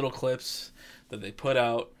 like, the little clips that they put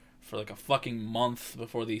out for, like, a fucking month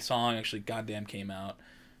before the song actually goddamn came out,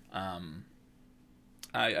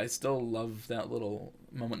 I still love that little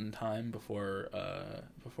moment in time before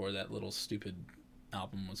that little stupid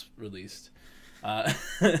album was released.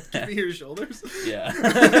 Give me your shoulders. Yeah.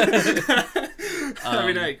 I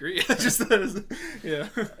mean, I agree. I just thought it was, yeah.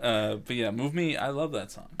 But yeah, Move Me, I love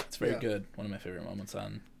that song. It's very good. One of my favorite moments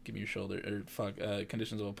on Give Me Your Shoulder, or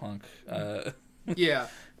Conditions of a Punk. Yeah,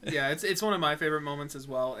 it's one of my favorite moments as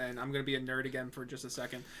well, and I'm gonna be a nerd again for just a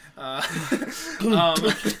second.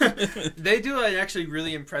 They do an actually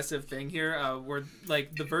really impressive thing here, where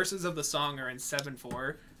like the verses of the song are in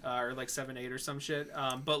 7/4, or like 7/8 or some shit,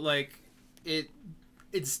 but like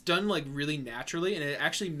it's done like really naturally, and it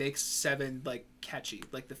actually makes 7 like catchy,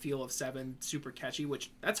 like the feel of 7 super catchy, which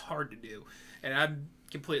that's hard to do, and I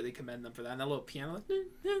completely commend them for that. And that little piano,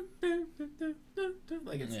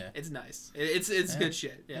 like it's nice. It's good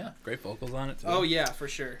shit. Yeah, great vocals on it too. Oh yeah, for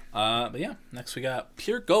sure. But yeah, next we got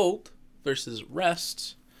Pure Gold versus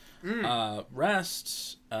Rest.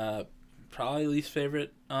 Rest, probably least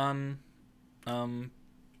favorite on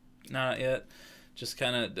Not Yet. Just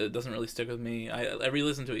kind of, it doesn't really stick with me. I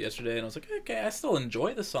re-listened to it yesterday, and I was like, okay, I still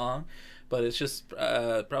enjoy the song, but it's just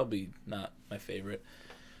probably not my favorite.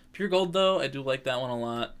 Pure Gold, though, I do like that one a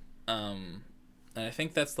lot. And I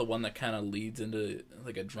think that's the one that kind of leads into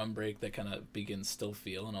like a drum break that kind of begins Still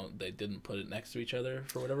Feel, and they didn't put it next to each other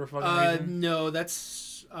for whatever fucking reason. No,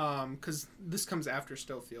 that's because this comes after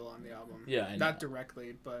Still Feel on the album. Yeah, I know. Not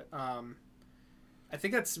directly, but I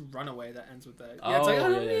think that's Runaway that ends with that. Yeah, it's like, I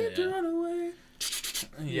don't need to run away.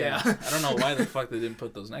 Yeah. I don't know why the fuck they didn't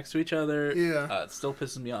put those next to each other. Yeah. It still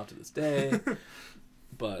pisses me off to this day.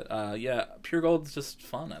 But, yeah, Pure Gold's just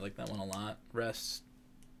fun. I like that one a lot. Rest,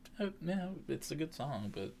 yeah, it's a good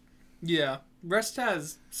song, but... Yeah. Rest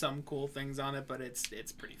has some cool things on it, but it's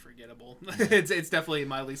pretty forgettable. It's definitely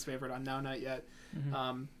my least favorite on Now Not Yet.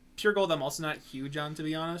 Mm-hmm. Pure Gold I'm also not huge on, to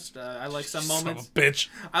be honest. I like some moments. Son of a bitch.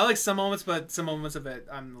 I like some moments, but some moments of it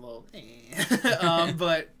I'm a little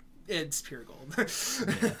but it's Pure Gold.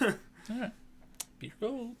 Yeah. All right. Pure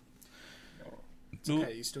Gold. It's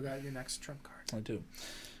okay, you still got your next trump card. I do.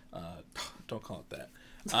 Don't call it that.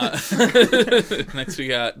 Next we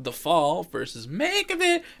got The Fall versus Make of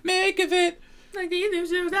It. Like the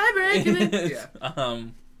individuals I break of it. Yeah.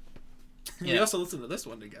 We also listened to this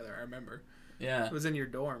one together, I remember. Yeah. It was in your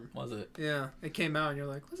dorm. Was it? Yeah. It came out and you're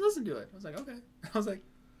like, let's listen to it. I was like, okay. I was like,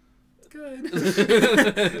 good.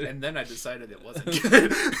 And then I decided it wasn't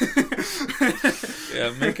good.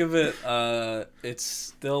 Yeah, Make of It, it's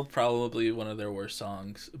still probably one of their worst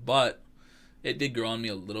songs, but it did grow on me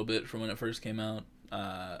a little bit from when it first came out.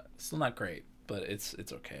 Still not great, but it's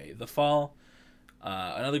okay. The Fall,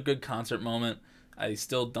 another good concert moment. I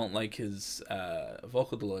still don't like his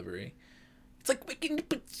vocal delivery. It's like making you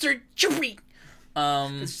put surgery.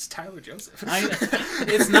 It's just Tyler Joseph.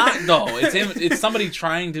 It's not though. It's him. It's somebody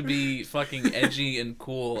trying to be fucking edgy and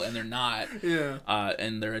cool, and they're not. Yeah.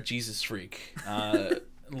 And they're a Jesus freak.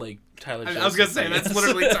 like Tyler. I was gonna say that's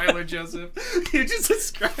literally Tyler Joseph. You just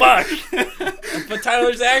described. Fuck. But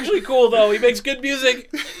Tyler's actually cool though. He makes good music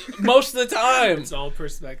most of the time. It's all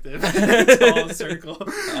perspective. It's all a circle.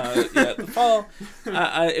 Yeah, The Fall.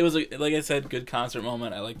 It was like I said, good concert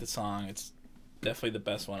moment. I like the song. It's definitely the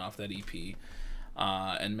best one off that EP.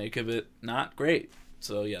 And Make of It not great.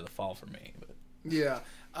 So yeah, The Fall for me. But. Yeah.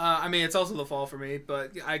 I mean, it's also The Fall for me,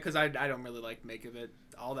 but because I don't really like Make of It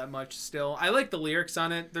all that much still. I like the lyrics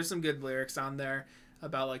on it. There's some good lyrics on there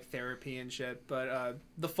about like therapy and shit, but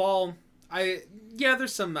The Fall,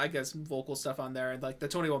 there's some, I guess, vocal stuff on there, and like the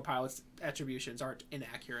 21 Pilots attributions aren't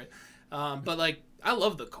inaccurate. But like I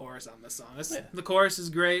love the chorus on this song. The chorus is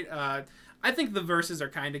great. I think the verses are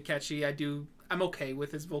kind of catchy. I'm okay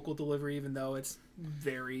with his vocal delivery, even though it's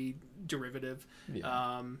very derivative.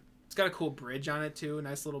 Yeah. It's got a cool bridge on it too, a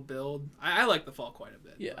nice little build. I like The Fall quite a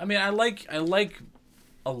bit. Yeah, I mean, I like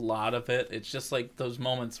a lot of it. It's just like those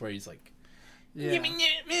moments where he's like, you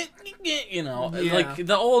know, like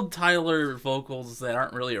the old Tyler vocals that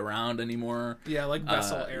aren't really around anymore. Yeah, like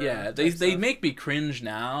Vessel era. Yeah, they make me cringe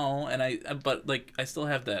now, and but like I still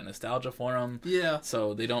have that nostalgia for them. Yeah.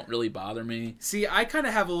 So they don't really bother me. See, I kind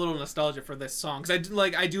of have a little nostalgia for this song because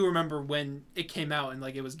I do remember when it came out and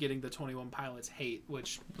like it was getting the 21 Pilots hate,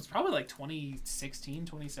 which was probably like 2016,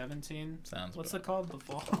 2017. Sounds. What's it called? The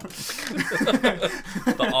Fall.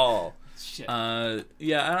 The All. Shit.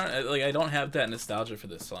 Yeah, I don't have that nostalgia for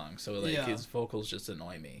this song, so like his vocals just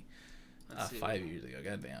annoy me. 5 years ago,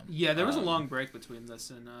 goddamn. Yeah, there was a long break between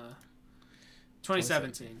this and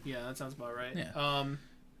 2017. Yeah, that sounds about right. Yeah.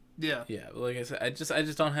 Yeah. Yeah, like I said, I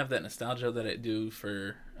just don't have that nostalgia that I do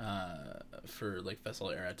for like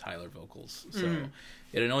Vessel era Tyler vocals. So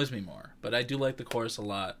it annoys me more. But I do like the chorus a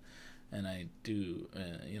lot, and I do,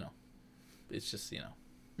 it's just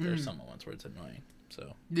there's some moments where it's annoying.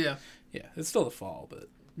 So yeah, it's still The Fall, but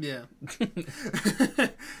yeah,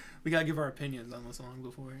 we gotta give our opinions on the song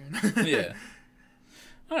beforehand. Yeah.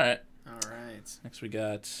 All right. Next we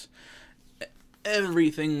got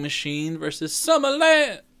Everything Machine versus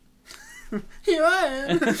Summerland. Here I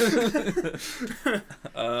am.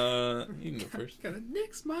 You can go first. Gotta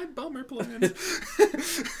nix my bummer plans.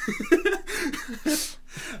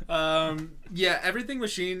 Everything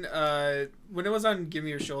Machine. When it was on Give Me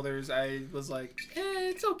Your Shoulders, I was like,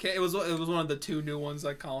 it's okay. It was one of the two new ones,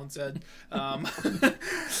 like Colin said. And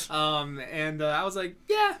I was like,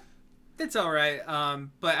 yeah, it's all right.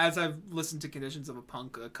 But as I've listened to Conditions of a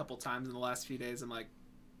Punk a couple times in the last few days, I'm like,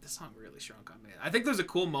 this song really shrunk on me. I think there's a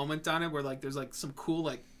cool moment on it where like there's like some cool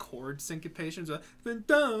like chord syncopations.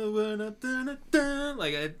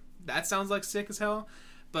 That sounds like sick as hell.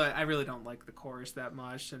 But I really don't like the chorus that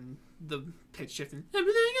much, and the pitch shifting,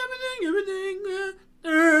 everything,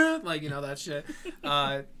 like that shit.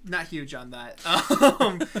 Not huge on that.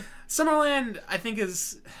 Summerland, I think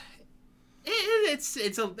it's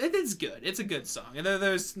good. It's a good song, and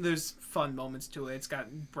there's fun moments to it. It's got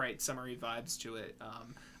bright summery vibes to it.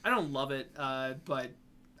 I don't love it, but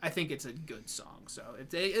I think it's a good song. So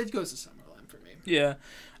it goes to Summerland for me. Yeah.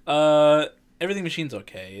 Everything Machine's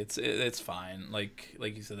okay. It's fine. Like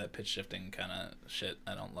you said, that pitch shifting kind of shit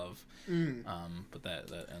I don't love. But that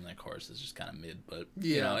and that chorus is just kind of mid. But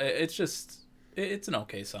it's just it's an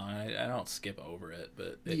okay song. I don't skip over it.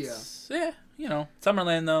 But it's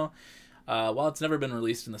Summerland though. While it's never been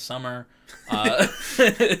released in the summer,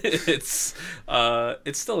 it's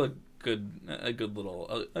still a good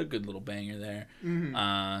little banger there.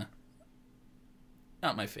 Not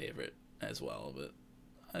my favorite as well, but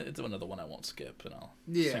it's another one I won't skip, and I'll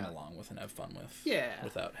sing along with and have fun with.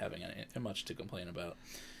 Without having much to complain about.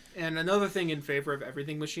 And another thing in favor of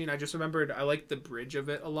Everything Machine, I just remembered I like the bridge of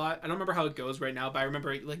it a lot. I don't remember how it goes right now, but I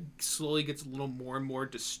remember it like slowly gets a little more and more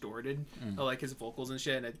distorted. I like his vocals and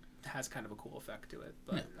shit, and it has kind of a cool effect to it.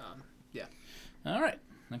 But yeah. All right.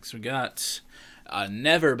 Next we got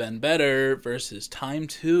Never Been Better versus Time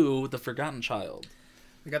 2, The Forgotten Child.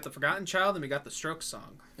 We got The Forgotten Child and we got the Strokes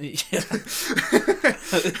song. Yeah.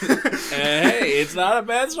 Hey, it's not a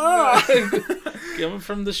bad song. Coming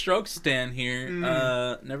from the Strokes stand here.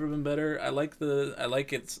 Never Been Better. I like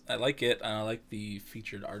it. And I like the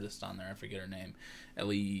featured artist on there. I forget her name.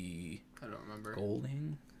 Ellie. I don't remember.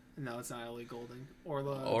 Golding. No, it's not Ellie Goulding.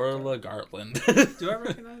 Orla Gartland. Do I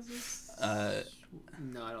recognize this?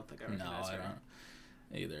 No, I don't think I recognize her. No, I don't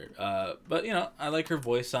either. But I like her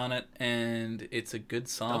voice on it, and it's a good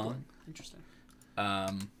song. Dublin. Interesting.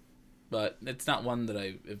 But it's not one that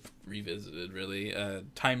I've revisited really.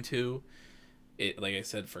 Time 2 it, like I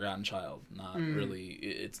said, Forgotten Child, not really.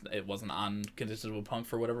 It wasn't on Conditions of a Punk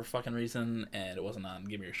for whatever fucking reason, and it wasn't on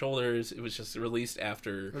Give Me Your Shoulders. It was just released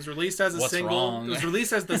after. It was released as a What's single. Wrong? It was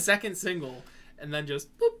released as the second single, and then just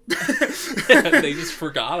boop. They just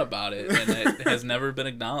forgot about it, and it has never been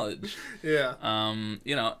acknowledged. Yeah.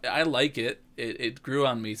 You know, I like it. It grew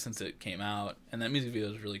on me since it came out, and that music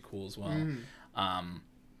video is really cool as well.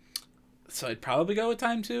 So I'd probably go with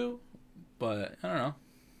Time 2, but I don't know.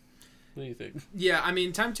 What do you think? Yeah, I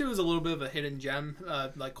mean, Time 2 is a little bit of a hidden gem,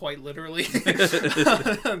 like quite literally.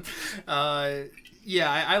 Yeah,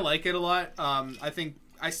 I like it a lot.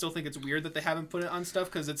 I still think it's weird that they haven't put it on stuff,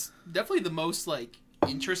 because it's definitely the most, like,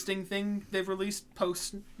 interesting thing they've released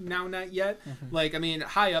post Now Not Yet. Like, I mean,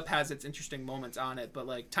 High Up has its interesting moments on it, but,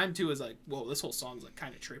 like, Time 2 is like, whoa, this whole song's, like,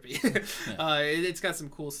 kind of trippy. It's got some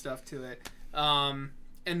cool stuff to it.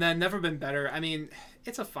 And then Never Been Better, I mean,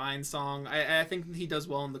 it's a fine song. I think he does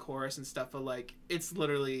well in the chorus and stuff, but, like, it's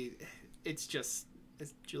literally, it's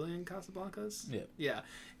Julian Casablancas? Yeah.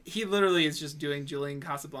 He literally is just doing Julian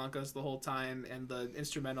Casablancas the whole time, and the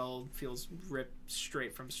instrumental feels ripped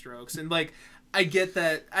straight from Strokes. And, like, I get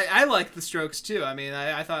that. I like the Strokes, too. I mean,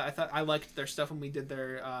 I thought I liked their stuff when we did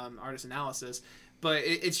their artist analysis. But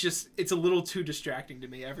it's a little too distracting to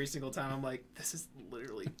me every single time. I'm like, this is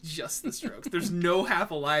literally just the Strokes. There's no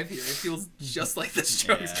Half Alive here. It feels just like the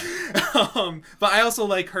Strokes. Yeah. But I also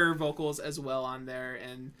like her vocals as well on there,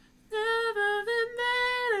 and Never Been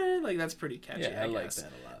Better. Like, that's pretty catchy. Yeah, I like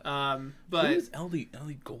that a lot. But who is Ellie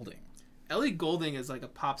Goulding? Ellie Goulding is like a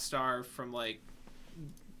pop star from like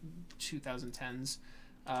 2010s.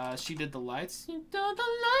 She did The Lights. You know the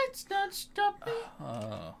lights don't stop me.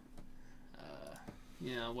 Oh.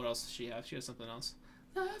 Yeah, what else does she have? She has something else.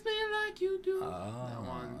 Love me like you do. Oh, that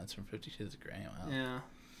one. That's from 50 Shades of Grey. Wow. Yeah.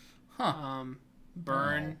 Huh.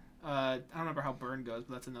 Burn. I don't remember how Burn goes,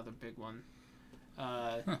 but that's another big one.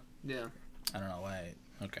 Yeah. I don't know why.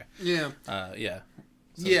 Okay. Yeah. Yeah.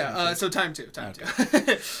 So yeah. So Time 2. Time 2.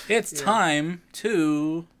 It's time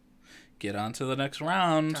to get on to the next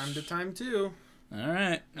round. Time 2. All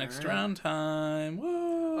right. Next round time. Whoa.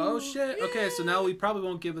 Oh, shit. Yeah. Okay, so now we probably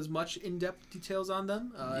won't give as much in-depth details on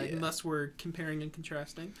them, unless we're comparing and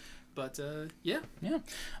contrasting. But, yeah. Yeah.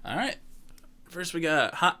 All right. First, we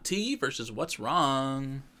got Hot Tea versus What's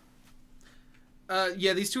Wrong.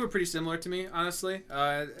 Yeah, these two are pretty similar to me, honestly.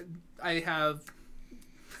 I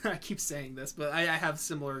keep saying this, but I have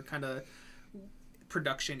similar kind of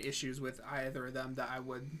production issues with either of them that I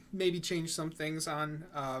would maybe change some things on.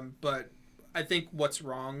 But I think What's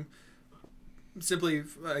Wrong, simply,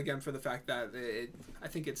 again, for the fact that I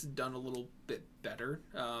think it's done a little bit better.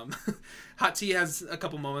 Hot Tea has a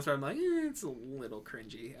couple moments where I'm like, it's a little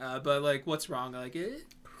cringy. But, like, What's Wrong, I like it.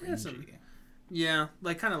 Yeah,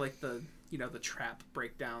 like, kind of like the trap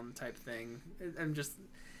breakdown type thing. I'm just,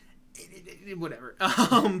 whatever.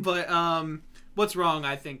 But What's Wrong,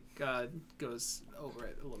 I think, goes over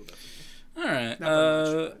it a little bit for me. All right.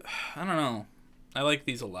 I don't know. I like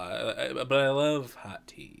these a lot, but I love Hot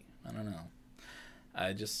Tea. I don't know.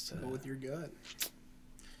 I just go with your gut.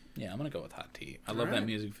 Yeah, I'm gonna go with Hot Tea. I love that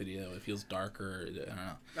music video. It feels darker. I don't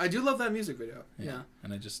know. I do love that music video. Yeah.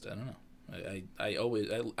 And I don't know. I always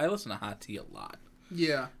listen to Hot Tea a lot.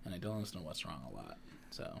 Yeah. And I don't listen to What's Wrong a lot.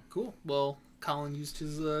 So cool. Well, Colin used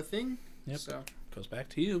his thing. Yep. So goes back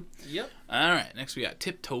to you. Yep. All right. Next we got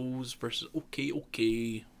Tiptoes versus Okay.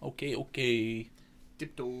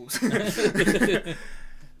 Tiptoes.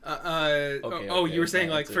 Okay, you were saying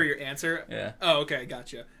like answer. for your answer? Yeah. Oh, okay,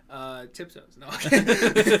 gotcha. Tiptoes. No.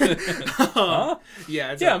 Huh?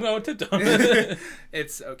 Yeah. It's I'm going with Tiptoes.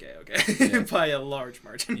 It's okay. By a large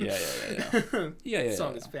margin. Yeah. The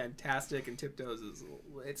song is fantastic, and Tiptoes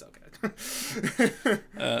it's okay.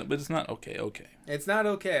 But it's not okay. It's not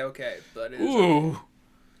okay, but it is. Ooh.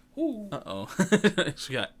 Ooh. Uh-oh. So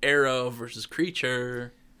we got Arrow versus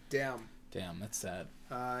Creature. Damn, that's sad.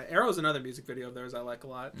 Arrow's another music video of theirs I like a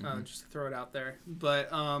lot. Just to throw it out there. But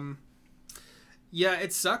yeah,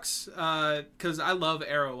 it sucks because I love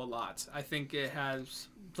Arrow a lot. I think it has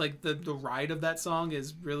like the ride of that song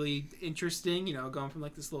is really interesting. You know, going from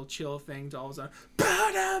like this little chill thing to all of a sudden,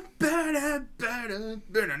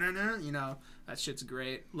 you know, that shit's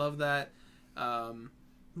great. Love that.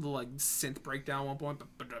 Little like synth breakdown at one point.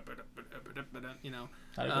 You know.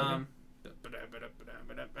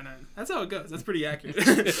 That's how it goes. That's pretty accurate.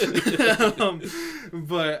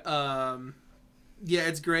 Yeah,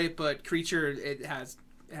 it's great. But Creature, it has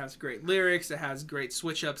great lyrics. It has great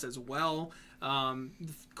switch ups as well. The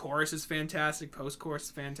chorus is fantastic. Post chorus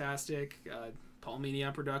is fantastic. Paul Meany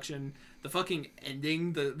on production. The fucking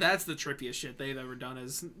ending, that's the trippiest shit they've ever done.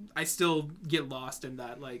 Is I still get lost in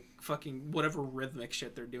that like fucking whatever rhythmic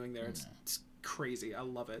shit they're doing there. It's crazy. I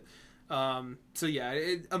love it. So yeah,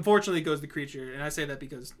 it unfortunately goes to Creature, and I say that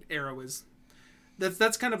because Arrow is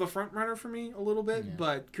that's kind of a front runner for me a little bit,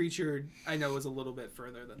 but Creature I know is a little bit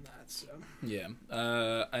further than that. So yeah,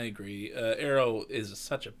 I agree. Arrow is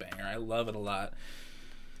such a banger. I love it a lot.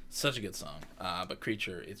 Such a good song. But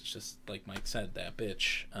Creature, it's just like Mike said, that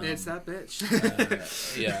bitch. It's that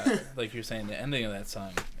bitch. Yeah, like you're saying, the ending of that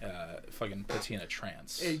song fucking puts you in a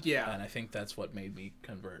trance. Yeah, and I think that's what made me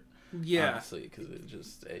convert. Yeah, honestly, because it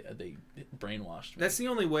just they brainwashed me. That's the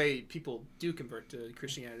only way people do convert to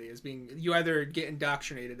Christianity, is being you either get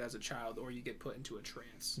indoctrinated as a child or you get put into a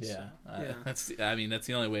trance. Yeah, so, yeah. That's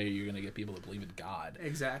the only way you're gonna get people to believe in God.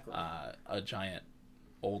 Exactly. A giant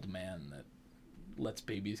old man that lets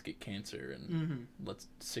babies get cancer and lets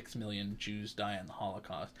 6 million Jews die in the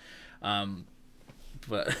Holocaust.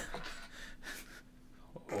 But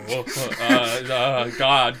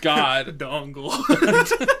God, dongle.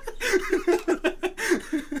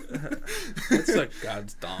 It's like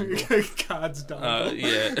God's dongle. God's dongle.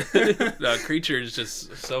 Yeah. Creature is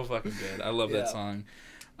just so fucking good. I love that song.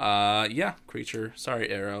 Yeah, Creature. Sorry,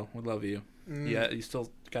 Arrow. We love you. Yeah, you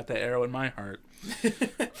still got that arrow in my heart.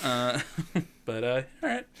 But all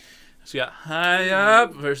right. So we got High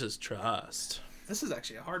Up versus Trust. This is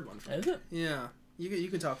actually a hard one for me. Is it? Yeah. You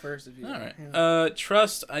can talk first if you. All right. Yeah.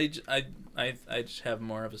 Trust. I just have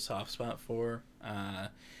more of a soft spot for.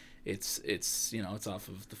 It's it's off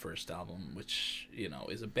of the first album, which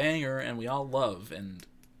is a banger and we all love and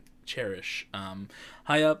cherish.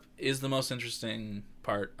 High Up is the most interesting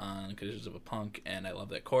part on Conditions of a Punk, and I love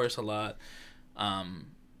that chorus a lot.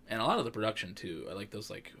 And a lot of the production too. I like those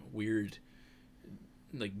like weird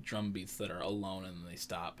like drum beats that are alone and then they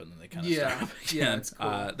stop and then they kind of stop again. Yeah, it's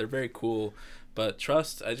cool. They're very cool. But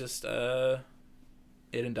Trust, I just it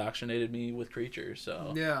indoctrinated me with Creature.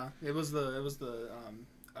 So yeah, it was the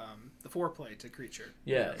foreplay to Creature.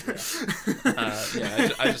 Yeah.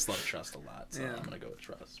 I just love Trust a lot, so I'm gonna go with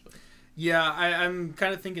Trust. But yeah, I'm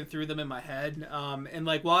kind of thinking through them in my head, and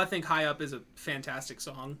like while I think High Up is a fantastic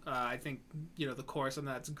song, I think the chorus on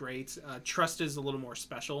that's great. Trust is a little more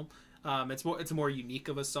special. It's a more unique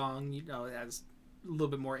of a song. It has a little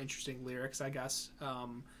bit more interesting lyrics, I guess.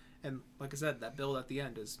 And like I said, that build at the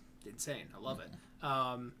end is insane. I love it.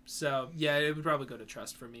 So yeah, it would probably go to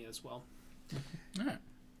Trust for me as well. All right.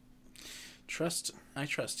 Trust. I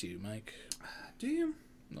trust you, Mike. Do you?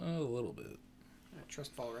 A little bit. I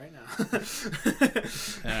trust fall right now.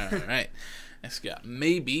 All right. Next we got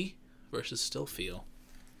Maybe versus Still Feel.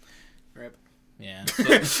 Rip. Yeah.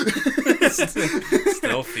 Still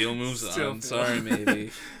Feel moves Still on. Feel. Sorry,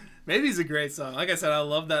 Maybe. Maybe's a great song. Like I said, I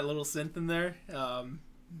love that little synth in there.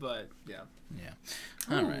 But yeah. Yeah.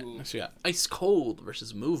 All right. Next we got Ice Cold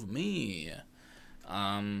versus Move Me.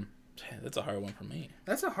 That's a hard one for me.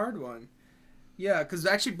 That's a hard one. Yeah, because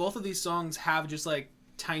actually both of these songs have just like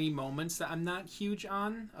tiny moments that I'm not huge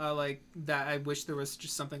on. Like that I wish there was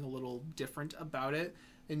just something a little different about it.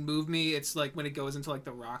 In Move Me, it's like when it goes into like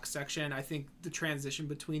the rock section, I think the transition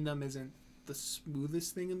between them isn't the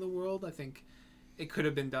smoothest thing in the world. I think it could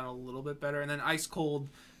have been done a little bit better. And then Ice Cold,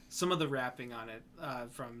 some of the rapping on it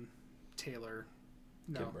from Taylor.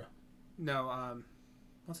 Kimbra. No,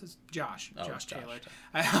 what's his? Josh. Oh, Josh Taylor.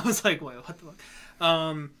 I was like, wait, what the fuck?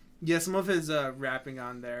 Yeah, some of his rapping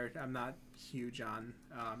on there, I'm not huge on.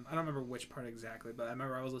 I don't remember which part exactly, but I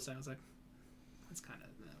remember I was listening. I was like, that's kind of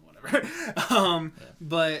whatever.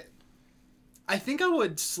 But I think I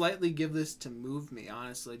would slightly give this to Move Me,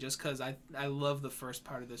 honestly, just because I love the first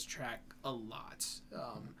part of this track a lot,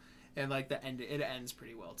 and like the end, it ends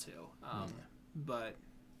pretty well too. But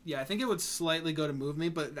yeah, I think it would slightly go to Move Me,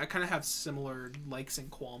 but I kind of have similar likes and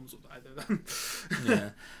qualms with either of them. Yeah,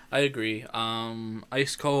 I agree.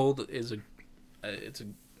 Ice Cold is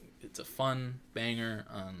it's a fun banger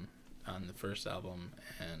on the first album,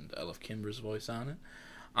 and I love Kimbra's voice on it.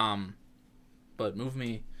 But Move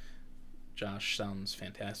Me, Josh sounds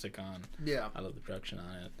fantastic on. Yeah, I love the production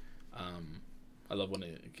on it. I love when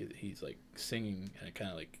he's like singing and it kind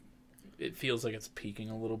of like it feels like it's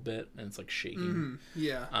peaking a little bit and it's like shaking.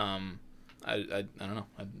 Yeah. I don't know.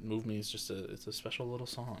 Move Me is just it's a special little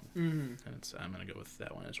song, and I'm gonna go with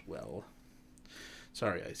that one as well.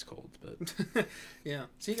 Sorry, Ice Cold, but yeah.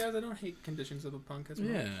 See, guys, I don't hate Conditions of a Punk as much.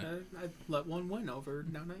 Yeah. I let one win over.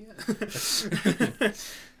 Now, not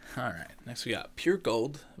yet. All right. Next, we got Pure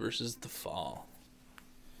Gold versus The Fall.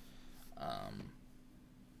 I'm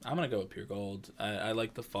gonna go with Pure Gold. I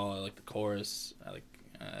like The Fall. I like the chorus. I like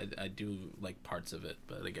I do like parts of it,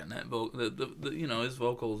 but again, that the you know, his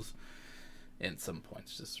vocals at some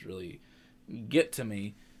points just really get to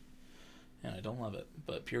me, and I don't love it.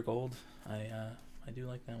 But Pure Gold, I do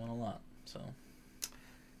like that one a lot. So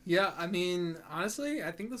Yeah, I mean, honestly,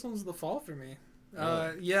 I think this one's the fall for me.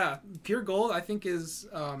 Really? Yeah, Pure Gold, I think is,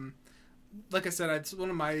 like I said, it's one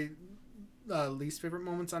of my least favorite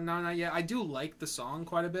moments on Now Not Yet. I do like the song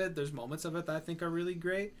quite a bit. There's moments of it that I think are really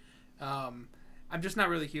great. I'm just not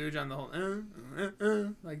really huge on the whole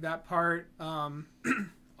like that part.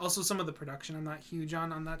 Also, some of the production I'm not huge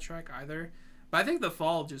on that track either. But I think the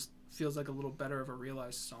fall just feels like a little better of a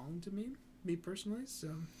realized song to me personally. So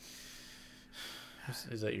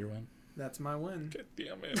is that your win? that's my win. God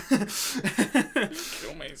damn it!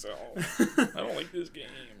 Kill myself. I don't like this game.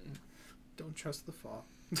 Don't trust the fall.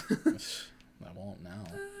 I won't now.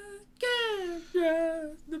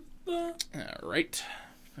 All right.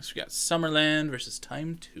 Next we got Summerland versus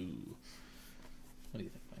Time 2. What do you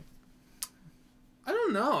think, Mike? I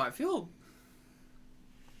don't know. I feel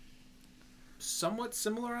somewhat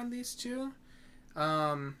similar on these two.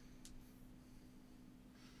 I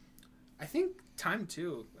think Time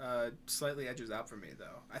 2 slightly edges out for me,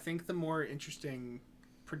 though. I think the more interesting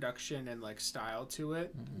production and like style to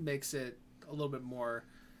it makes it a little bit more,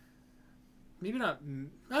 maybe not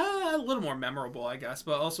a little more memorable, I guess,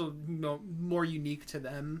 but also more unique to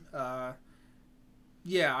them.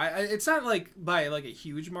 Yeah, it's not like by like a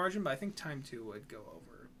huge margin, but I think Time 2 would go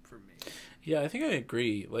over for me. Yeah, I think I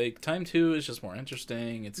agree. Like, Time 2 is just more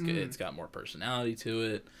interesting. It's good. It's got more personality to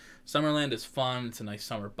it. Summerland is fun. It's a nice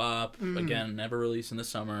summer bop. Again, never released in the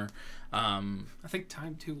summer. I think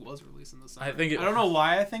Time 2 was released in the summer. I don't know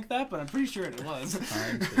why I think that, but I'm pretty sure it was.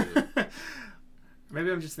 Time 2. Maybe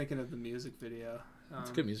I'm just thinking of the music video. It's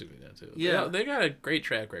a good music video, too. Yeah. They got a great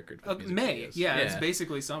track record with music May. videos. Yeah, it's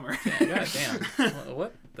basically summer. God damn.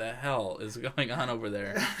 What the hell is going on over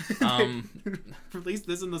there? Released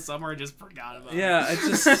this in the summer and just forgot about it. Yeah, I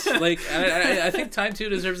just, like, I think Time 2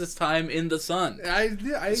 deserves its time in the sun. I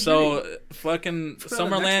agree. So, fucking Put on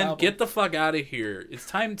the next Summerland, album. get the fuck out of here. It's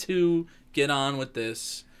time to get on with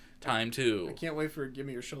this. Time 2. I can't wait for Give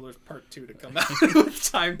Me Your Shoulders Part 2 to come out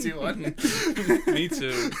with Time 2 on it. Me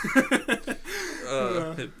too.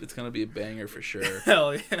 It's gonna be a banger for sure.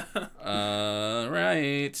 Hell yeah.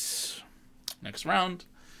 Right. Next round,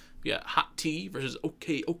 we got Hot Tea versus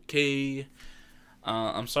OK.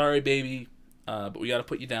 I'm sorry, baby, but we gotta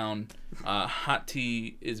put you down. Hot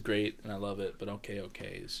Tea is great and I love it, but OK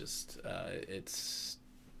is just it's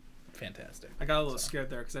fantastic. I got a little scared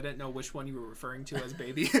there because I didn't know which one you were referring to as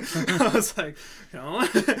baby. I was like, no.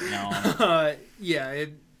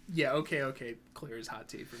 Yeah, OK clears Hot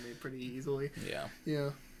Tea for me pretty easily. Yeah.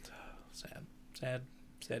 Sad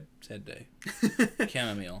day.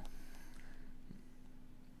 Chamomile.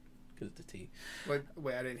 Because it's a tea. Wait,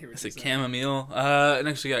 I didn't hear what It's you a said. chamomile.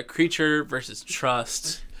 Next we got Creature versus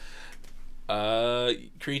Trust.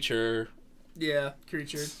 Creature. Yeah,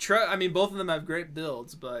 Creature. I mean, both of them have great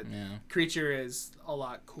builds, but Yeah. Creature is a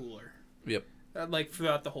lot cooler. Yep. Like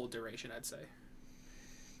throughout the whole duration, I'd say.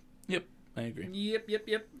 Yep. I agree. Yep.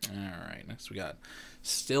 All right. Next we got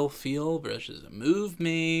Still Feel versus Move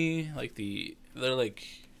Me. They're like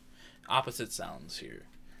opposite sounds here.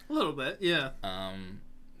 A little bit, yeah.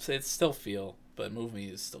 So it's Still Feel, but Move Me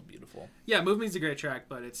is still beautiful. Yeah, Move Me's a great track,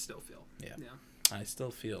 but it's still feel. Yeah. I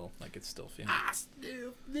still feel like it's still feeling. I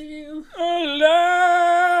still feel alive.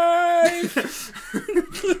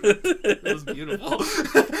 That was beautiful.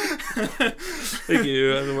 Thank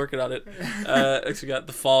you. I've been working on it. Next we got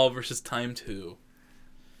The Fall versus Time 2.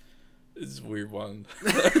 This is a weird one.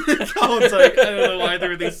 Colin's like, I don't know why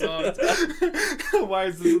there are these songs. Why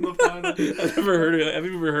is this in the final? I've never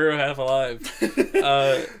heard of Half Alive.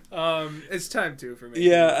 It's Time 2 for me.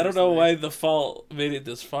 Yeah, I don't know why The Fall made it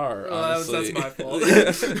this far. Honestly, that's my fault.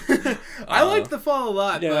 I like The Fall a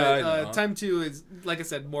lot, but Time 2 is, like I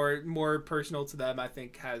said, more personal to them. I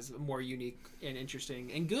think has a more unique and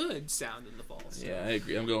interesting and good sound in The Fall. So. Yeah, I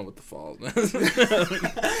agree. I'm going with The Fall.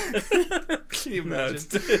 Can you imagine?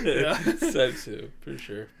 It's Time 2 for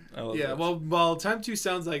sure. I love that. While Time 2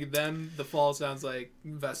 sounds like them, The Fall sounds like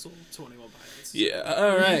Vessel, 21 Pilots. Yeah.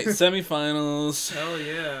 All right. Semifinals. Hell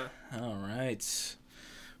yeah. All right.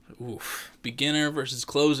 Oof. Beginner versus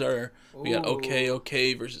Closer. We got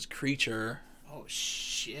OK versus Creature. Oh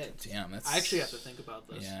shit. Damn, that's. I actually have to think about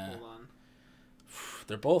this. Yeah. Hold on.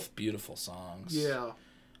 They're both beautiful songs. Yeah.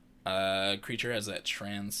 Creature has that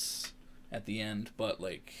trance at the end, but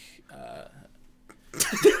like.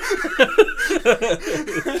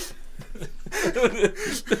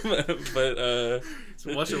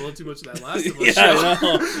 So watch a little too much of that Last of Us Yeah, show. I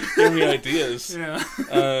know. Give me ideas. Yeah.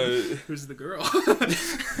 Uh, Who's the girl?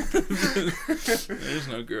 There's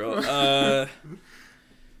no girl.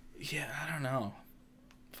 Yeah, I don't know.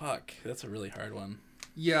 Fuck, that's a really hard one.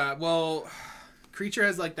 Yeah, well, Creature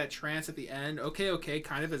has like that trance at the end. Okay,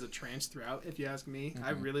 kind of as a trance throughout, if you ask me. I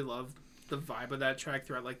really love the vibe of that track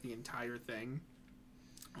throughout like the entire thing.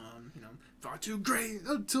 Far too great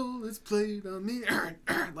until it's played on me.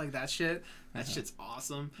 Like that shit. That shit's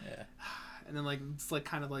awesome. Yeah. And then like it's like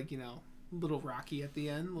kind of like, little rocky at the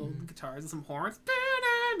end, little guitars and some horns.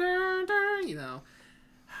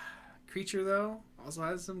 Creature though also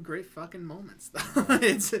has some great fucking moments though.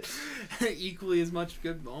 It's equally as much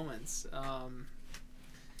good moments.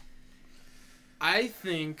 I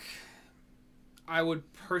think I would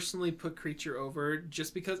personally put Creature over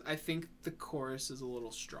just because I think the chorus is a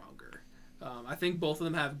little stronger. I think both of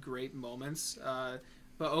them have great moments.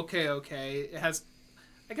 But okay, it has,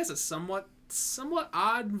 I guess, a somewhat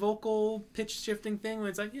odd vocal pitch shifting thing when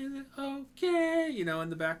it's like, is it okay, in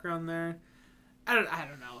the background there. I don't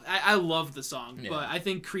know. I love the song, but I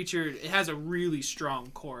think Creature, it has a really strong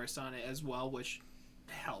chorus on it as well, which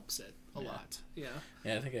helps it a lot. Yeah.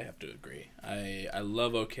 Yeah, I think I have to agree. I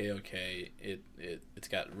love Okay. It's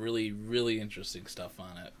got really, really interesting stuff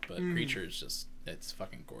on it, but Creature is just, it's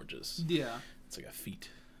fucking gorgeous. Yeah. It's like a feat.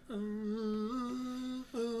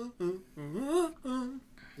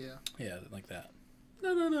 Yeah. Yeah, like that.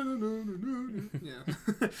 Yeah.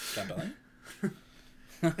 John Bellion?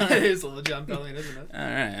 It is a little John Bellion, isn't it?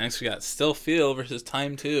 Alright, next we got Still Feel versus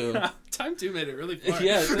Time 2. Time 2 made it really far.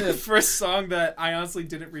 Yeah, it did. First song that I honestly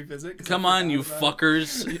didn't revisit. Come on, you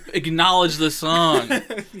fuckers. Acknowledge the song.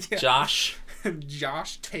 Yeah. Josh.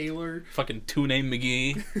 Josh Taylor. Fucking Two-Name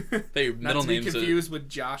McGee. I bet your middle Not to be name's confused with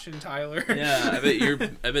Josh and Tyler. Yeah,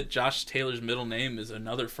 I bet Josh Taylor's middle name is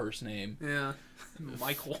another first name. Yeah.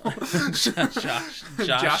 Michael.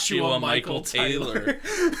 Joshua Michael Taylor.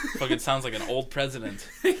 Fucking sounds like an old president.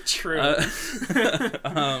 True.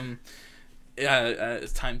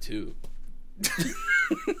 It's Time 2.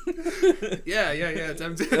 Yeah.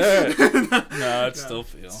 Time 2. No, it's Still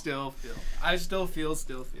Feel. Still Feel. I still feel.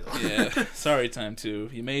 Yeah. Sorry, Time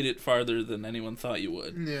 2. You made it farther than anyone thought you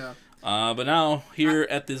would. Yeah. But now, here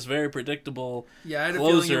at this very predictable Yeah, I had a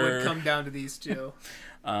closer, feeling it would come down to these two.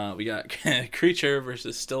 We got Creature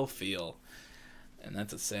versus Still Feel. And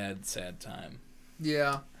that's a sad, sad time.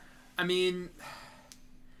 Yeah. I mean,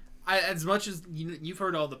 as much as you've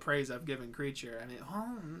heard all the praise I've given Creature, I mean,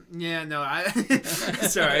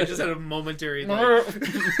 sorry, I just had a momentary, my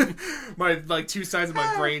two sides of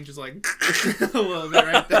my brain just like a little bit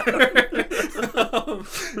right there.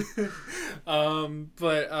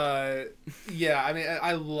 Yeah, I mean,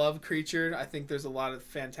 I love Creature. I think there's a lot of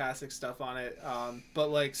fantastic stuff on it.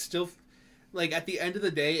 But like, still, like at the end of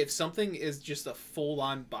the day, if something is just a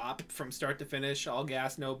full-on bop from start to finish, all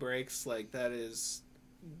gas, no brakes, like that is,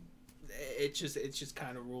 it just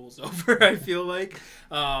kind of rules over. I feel like.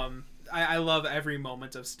 I love every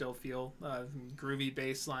moment of Still Feel. Groovy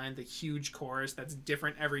bass line, the huge chorus that's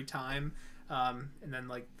different every time. And then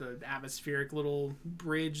like the atmospheric little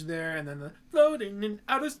bridge there, and then the floating in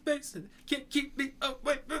outer space and can't keep me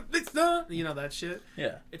away from the sun. That shit.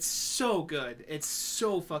 Yeah. It's so good. It's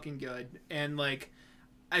so fucking good. And like,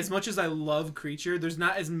 as much as I love Creature, there's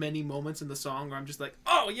not as many moments in the song where I'm just like,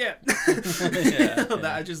 oh yeah,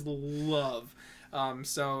 that I just love.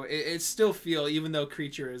 So it Still Feel, even though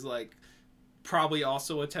Creature is like probably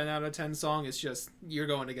also a 10 out of 10 song, it's just you're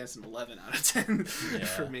going against an 11 out of 10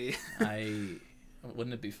 for me.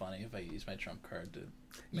 Wouldn't it be funny if I used my trump card to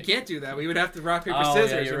You can't do that. We would have to rock, paper, Oh,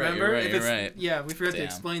 scissors, yeah, you're right, remember? you're right. Yeah, we forgot to Damn.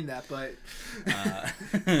 explain that, but...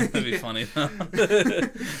 That'd be funny, though.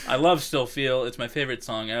 I love Still Feel. It's my favorite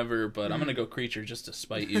song ever, but I'm going to go Creature just to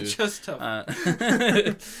spite you. Just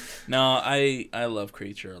to... No, I love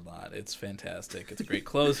Creature a lot. It's fantastic. It's a great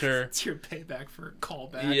closer. It's your payback for a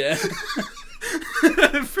callback. Yeah.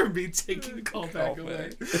 For me taking the callback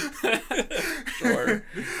away. Sure.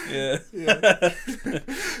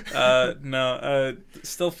 Yeah. No,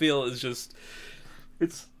 Still Feel is just...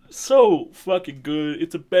 It's so fucking good.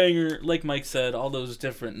 It's a banger. Like Mike said, all those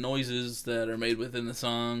different noises that are made within the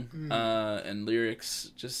song and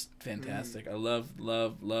lyrics, just fantastic. I love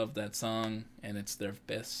that song, and it's their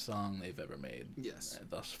best song they've ever made. Yes.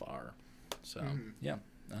 Thus far. So, yeah.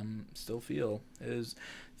 Still Feel is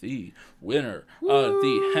the winner of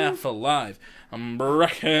the Half Alive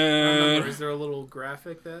bracket. Remember, is there a little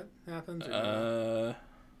graphic that happens? I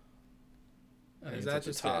think Is it's that at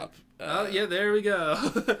just the top? Oh, yeah, there we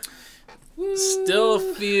go. Still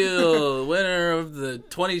Feel, winner of the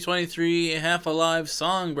 2023 Half Alive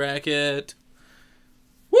song bracket.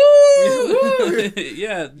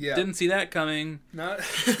 Yeah, Yeah. didn't see that coming. Not.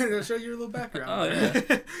 I'll show you a little background. Oh,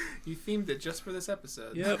 yeah. You themed it just for this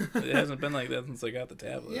episode. Yep, it hasn't been like that since I got the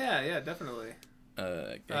tablet. Yeah, definitely.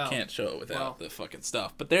 I can't show it without well. the fucking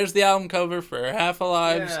stuff. But there's the album cover for Half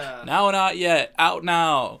Alive. Yeah. Now or Not Yet. Out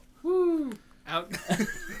now. Woo! Out.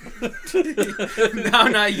 No,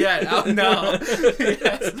 not yet. Out now.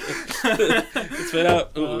 Yes. It's been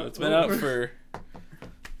out. It's been out for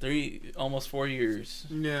almost 4 years.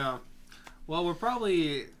 Yeah. Well, we're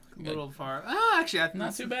probably a little far. Oh, actually,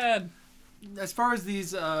 Not too bad. As far as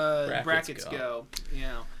these brackets go.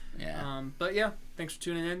 Yeah. Yeah. But yeah, thanks for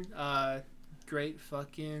tuning in. Great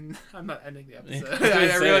fucking. I'm not ending the episode.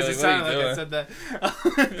 Yeah, I realized it sounded like I said that.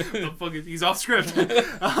 The fuck is, he's off script.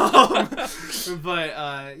 But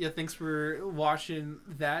yeah, thanks for watching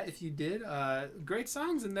that. If you did, great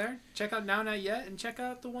songs in there. Check out Now Not Yet, and check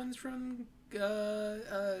out the ones from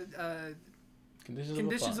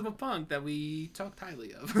Conditions of a Punk that we talked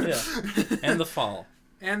highly of. Yeah. And The Fall.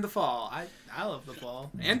 And The Fall. I love The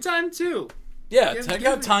Fall. And Time 2. Yeah, check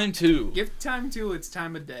out Time 2. Give Time 2 its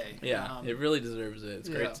time of day. Yeah, it really deserves it. It's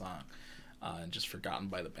a yeah. great song. And just forgotten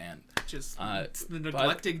by the band. Just it's the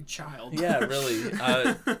neglected child. Yeah, really.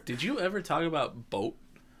 Did you ever talk about Boat?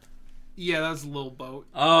 Yeah, that was Lil Boat.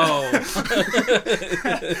 Oh.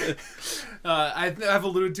 I've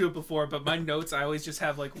alluded to it before, but my notes, I always just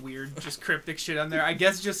have like weird, just cryptic shit on there. I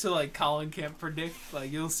guess just so like Colin can't predict.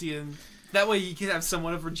 Like you'll see in that way you can have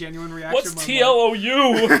somewhat of a genuine reaction. What's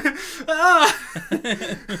TLOU? Ah!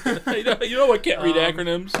 You know I can't read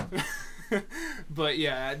acronyms. But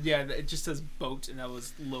yeah, it just says Boat, and that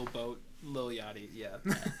was Lil Boat, Lil Yachty. Yeah.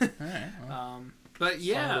 All right. Well, but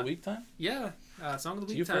yeah. Song of the week time? Yeah. Song of the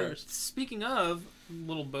week You time. first. Speaking of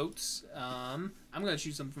little boats, I'm gonna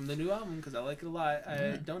choose something from the new album because I like it a lot.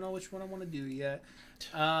 I don't know which one I want to do yet.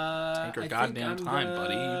 Take your goddamn time,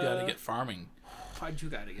 buddy. You gotta get farming. I do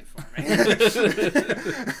gotta get farming.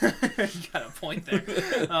 You got a point there.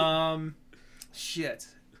 Shit.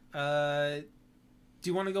 Do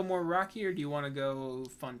you want to go more rocky or do you want to go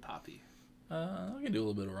fun poppy? I can do a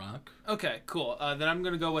little bit of rock. Okay, cool. Then I'm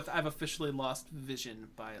gonna go with "I've Officially Lost Vision"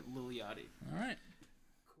 by Lil Yachty. All right.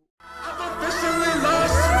 I've officially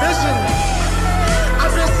lost vision.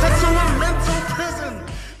 I've been sent to a mental prison.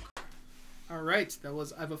 All right, that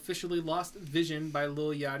was "I've Officially Lost Vision" by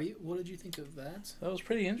Lil Yachty. What did you think of that? That was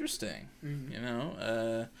pretty interesting. Mm-hmm. You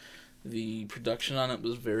know, the production on it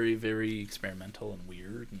was very, very experimental and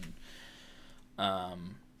weird, and I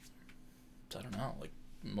don't know, like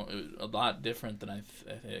a lot different than I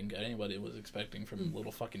think anybody was expecting from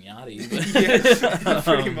little fucking Yachty. Yeah,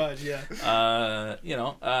 pretty much, yeah. You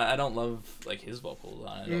know, I don't love like his vocals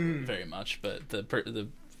on it very much, but the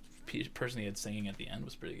person he had singing at the end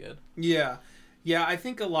was pretty good. Yeah, I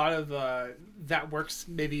think a lot of that works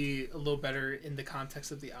maybe a little better in the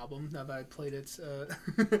context of the album. Now that I played it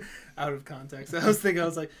out of context, I was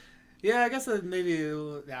like, yeah, I guess that maybe I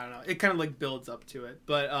don't know. It kind of like builds up to it,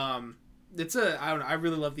 but it's I don't know. I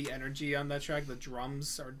really love the energy on that track. The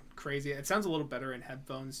drums are crazy. It sounds a little better in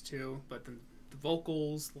headphones too, but then the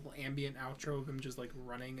vocals, the little ambient outro of him just like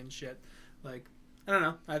running and shit. Like I don't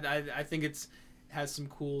know. I think it has some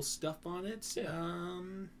cool stuff on it. Yeah.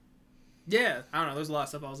 Yeah, I don't know. There's a lot of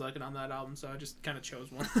stuff I was liking on that album, so I just kind of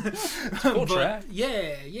chose one. Cool track.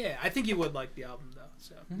 Yeah. I think you would like the album though.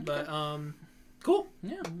 So, Okay. but cool.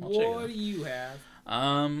 Yeah. What do you have?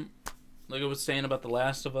 Like I was saying about The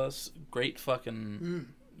Last of Us, great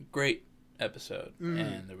episode.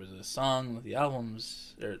 And there was a song that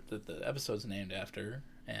the episode's named after,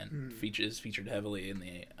 and is featured heavily in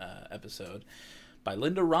the episode by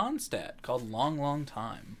Linda Ronstadt called "Long Long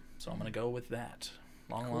Time." So I'm gonna go with that.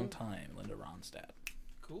 Long time, Linda Ronstadt.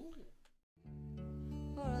 Cool.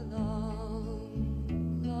 For a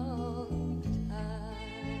long, long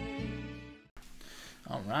time.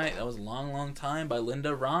 All right, that was "Long Long Time" by Linda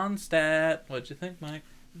Ronstadt. What'd you think, Mike?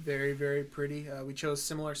 Very, very pretty. We chose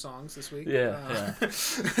similar songs this week. Yeah.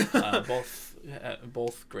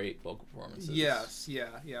 Both great vocal performances. Yes, yeah.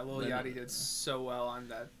 Lil Yachty did so well on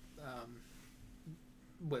that.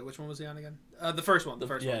 Wait, which one was he on again? The first one. The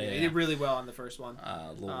first one. He did really well on the first one.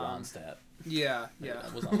 Lil Ronstadt. Yeah.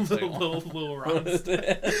 That was on the second one. Lil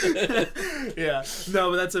Ronstadt. Yeah.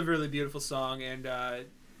 No, but that's a really beautiful song, and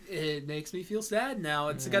it makes me feel sad now.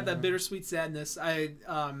 It's got that bittersweet sadness. I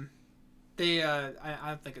don't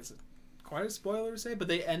think it's quite a spoiler to say, but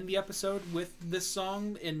they end the episode with this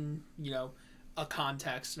song in, a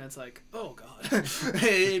context, and it's like, oh god.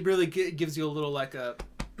 It really gives you a little right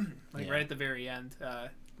at the very end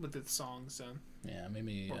with the song. So yeah,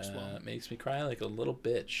 maybe well. makes me cry like a little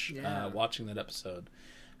bitch. Yeah. Watching that episode,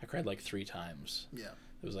 I cried like 3 times. Yeah,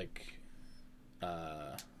 It was like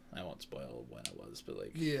I won't spoil when it was, but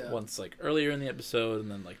like Yeah. once like earlier in the episode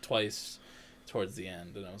and then like twice towards the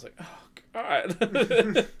end, and I was like, oh god.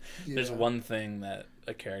 There's Yeah. one thing that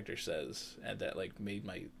a character says and that like made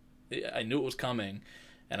my I knew it was coming,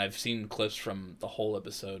 and I've seen clips from the whole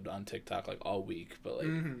episode on TikTok like all week, but like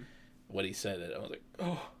what he said it, I was like,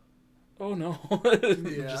 oh no.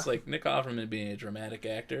 Yeah. Just like Nick Offerman being a dramatic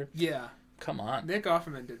actor. Yeah. Come on. Nick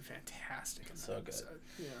Offerman did fantastic in that So good. episode.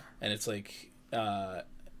 Yeah. And it's like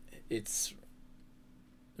it's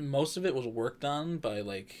most of it was worked on by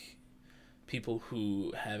like people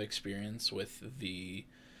who have experience with the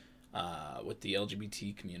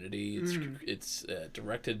LGBT community. It's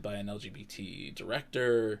directed by an LGBT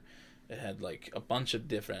director. It had like a bunch of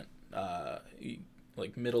different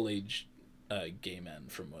like middle-aged gay men,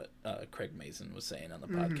 from what Craig Mason was saying on the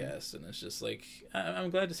podcast, and it's just like I'm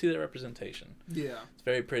glad to see that representation. Yeah. It's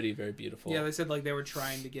very pretty, very beautiful. Yeah, they said like they were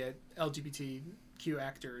trying to get LGBTQ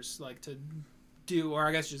actors like to do, or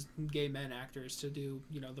I guess just gay men actors to do,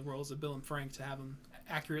 you know, the roles of Bill and Frank, to have them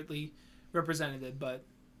accurately represented, but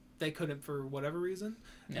they couldn't for whatever reason.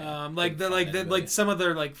 Yeah, Like the couldn't like find the anybody. like some of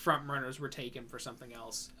their like front runners were taken for something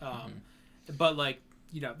else. But like,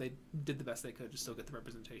 you know, they did the best they could to still get the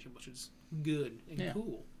representation, which is good and Yeah.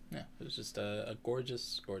 cool. Yeah, it was just a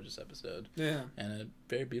gorgeous, gorgeous episode Yeah. and a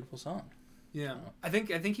very beautiful song. Yeah, Oh. I think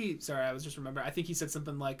he. Sorry, I was just remembering. I think he said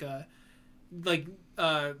something like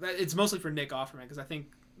it's mostly for Nick Offerman, because I think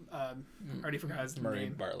I already forgot his Murray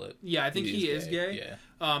name. Bartlett. Yeah, I think he is gay.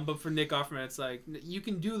 Yeah. But for Nick Offerman, it's like, you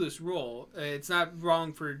can do this role. It's not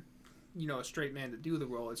wrong for, you know, a straight man to do the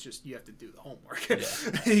role. It's just you have to do the homework.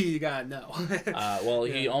 Yeah. You gotta know. Well,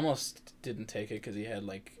 he Yeah. almost didn't take it because he had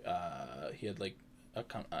like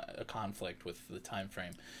a conflict with the time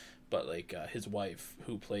frame, but like his wife,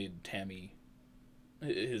 who played Tammy,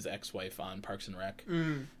 his ex-wife on Parks and Rec,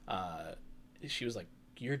 she was like,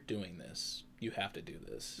 "You're doing this. You have to do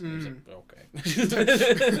this." And he was like, "Okay."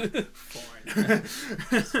 Fine.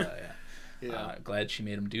 So, yeah. Yeah. Glad she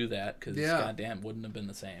made him do that, because Yeah. goddamn, wouldn't have been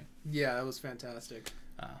the same. Yeah, that was fantastic.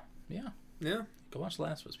 Yeah, Yeah, go watch The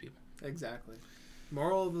Last of Us, people. exactly.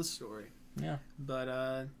 Moral of the story. Yeah,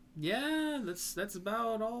 But yeah, that's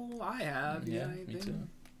about all I have. You yeah, got me anything? too.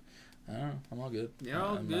 I don't know. I'm all good. You're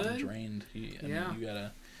all I'm good? drained. Yeah. You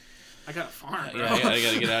gotta. I got a farm, bro. Yeah, I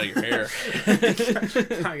gotta get out of your hair.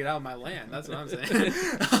 Gotta get out of my land. That's what I'm saying.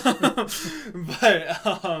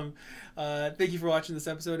 But thank you for watching this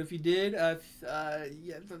episode. If you did, yeah,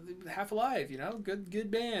 Half Alive, you know, good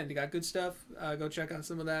band. You got good stuff. Go check out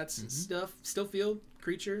some of that stuff. Stillfield,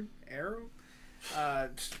 Creature, Arrow. A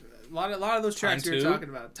lot of those tracks Time we were 2. talking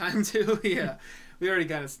about. Time 2, yeah. We already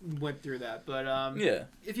kind of went through that, but Yeah.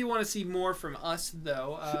 if you want to see more from us,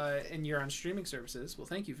 though, and you're on streaming services, well,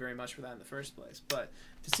 thank you very much for that in the first place. But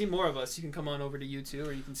to see more of us, you can come on over to YouTube,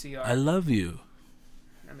 or you can see our. love you.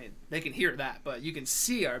 I mean, they can hear that, but you can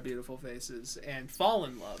see our beautiful faces and fall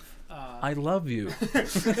in love. I love you. You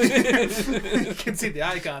can see the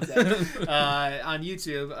eye contact on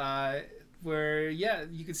YouTube, where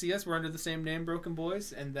you can see us. We're under the same name, Broken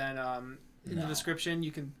Boys, and then in the No. description you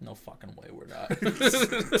can. No fucking way we're not.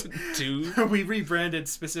 Dude. We rebranded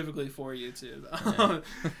specifically for YouTube.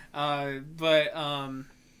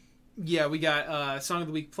 Yeah, we got Song of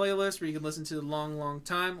the Week playlist where you can listen to Long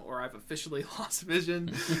Time, or I've Officially Lost Vision.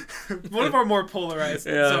 One of our more polarized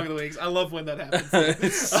Yeah. Song of the Weeks. I love when that happens.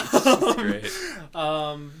 It's great.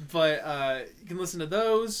 But you can listen to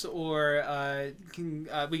those, or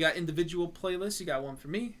we got individual playlists. You got one for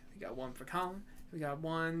me, we got one for Colin, we got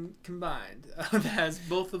one combined that has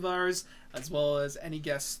both of ours, as well as any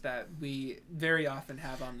guests that we very often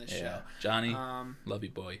have on this Yeah. Johnny, show. love you,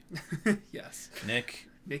 boy. Yes. Nick,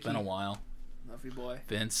 Nicky, been a while. love you, boy.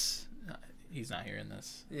 Vince, he's not hearing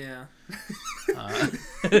this. Yeah. Uh,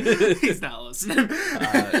 He's not listening.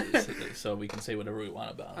 so we can say whatever we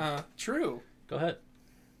want about him. True. Go ahead.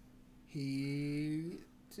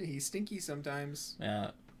 He's stinky sometimes.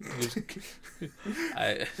 Yeah.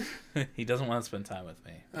 He doesn't want to spend time with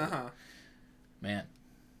me. Man,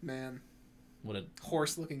 Man. what a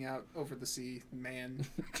Horse looking out over the sea. Man.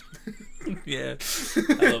 yeah.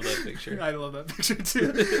 I love that picture. I love that picture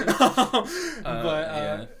too.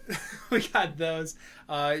 Yeah. We got those.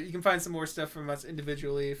 You can find some more stuff from us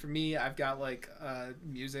individually. For me, I've got like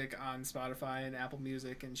music on Spotify and Apple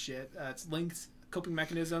Music and shit. It's linked. Coping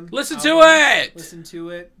Mechanism. Listen album. to it. Listen to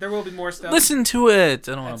it. There will be more stuff. Listen to it.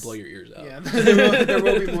 I don't want That's- to blow your ears out. Yeah, there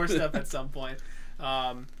will be more stuff at some point.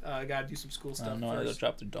 Gotta do some school I stuff don't know how to first.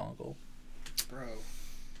 drop their dongle. Bro,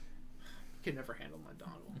 can never handle my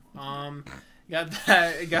dongle. You Got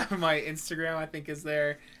that. Got my Instagram, I think, is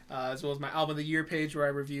there, as well as my album of the year page where I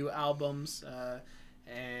review albums.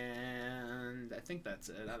 And I think that's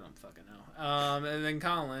it. I don't fucking know. And then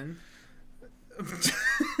Colin.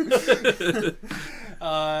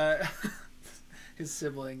 His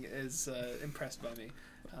sibling is impressed by me.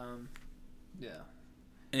 Yeah.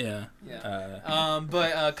 Yeah. Yeah.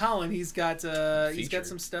 But Colin, he's got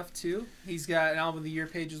some stuff too. He's got an album of the year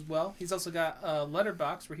page as well. He's also got a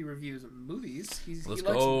Letterboxd where he reviews movies. He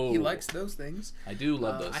likes those things. I do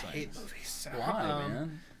love those I things. hate movies. So, Why,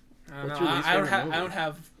 man? I don't What's know. your least I don't favorite have. movie? I don't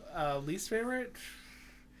have least favorite.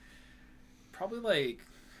 Probably like,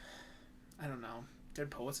 I don't know. Dead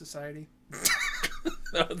Poet Society.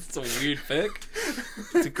 That's a weird pick.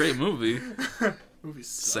 It's a great movie. Movie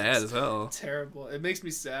sucks. Sad as hell. Terrible. It makes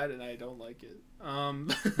me sad, and I don't like it.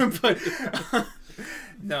 But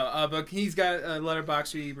no. But he's got a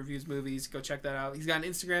Letterboxd where he reviews movies. Go check that out. He's got an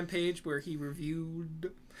Instagram page where he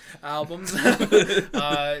reviewed albums.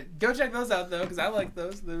 Go check those out though, because I like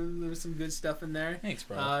those. There's some good stuff in there. Thanks,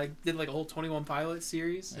 bro. Did like a whole 21 Pilot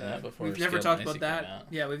series. Yeah, before we've never Scale talked Macy about that. came out.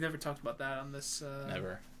 Yeah, we've never talked about that on this.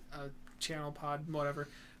 Never. Channel pod, whatever.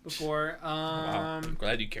 Before. Wow. I'm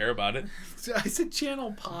glad you care about it. I said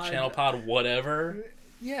channel pod. Channel pod, whatever.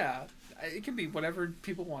 Yeah, it can be whatever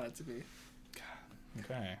people want it to be.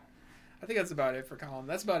 Okay. I think that's about it for Colin.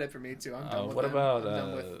 That's about it for me too. I'm done with What them. about I'm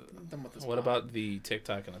done with this. what pod. about the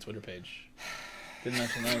TikTok and the Twitter page? Didn't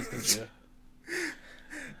mention those, did you?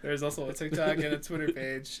 There's also a TikTok and a Twitter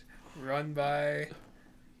page run by.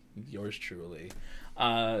 Yours truly.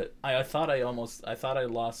 I thought I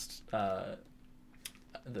lost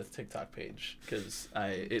the TikTok page because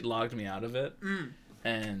it logged me out of it,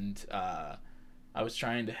 and I was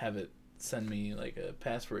trying to have it send me like a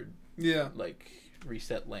password, like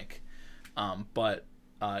reset link, but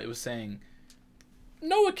it was saying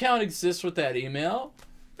no account exists with that email,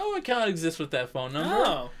 no account exists with that phone number.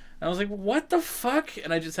 Oh. And I was like, what the fuck?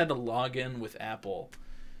 And I just had to log in with Apple.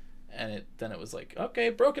 And then it was like,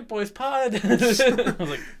 okay, Broken Boys Pod. I was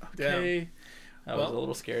like, okay. I was a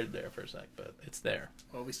little scared there for a sec, but it's there.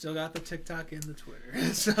 Well, we still got the TikTok and the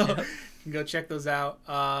Twitter. So you can go check those out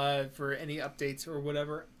for any updates or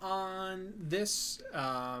whatever on this.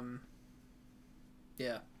 Yeah.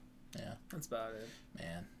 That's about it.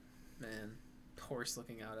 Man. Horse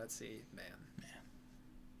looking out at sea. Man.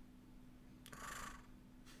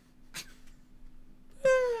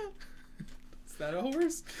 Is that a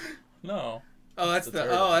horse? No. Oh, that's the the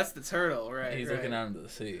turtle. that's the turtle, right? He's right. looking out into the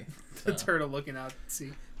sea. The turtle looking out to sea.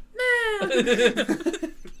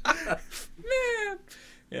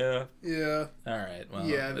 Yeah. Yeah. All right. Well.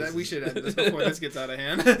 Yeah, we should end this before this gets out of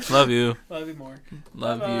hand. Love you. Love you more.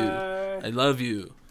 Love Bye-bye. you. I love you.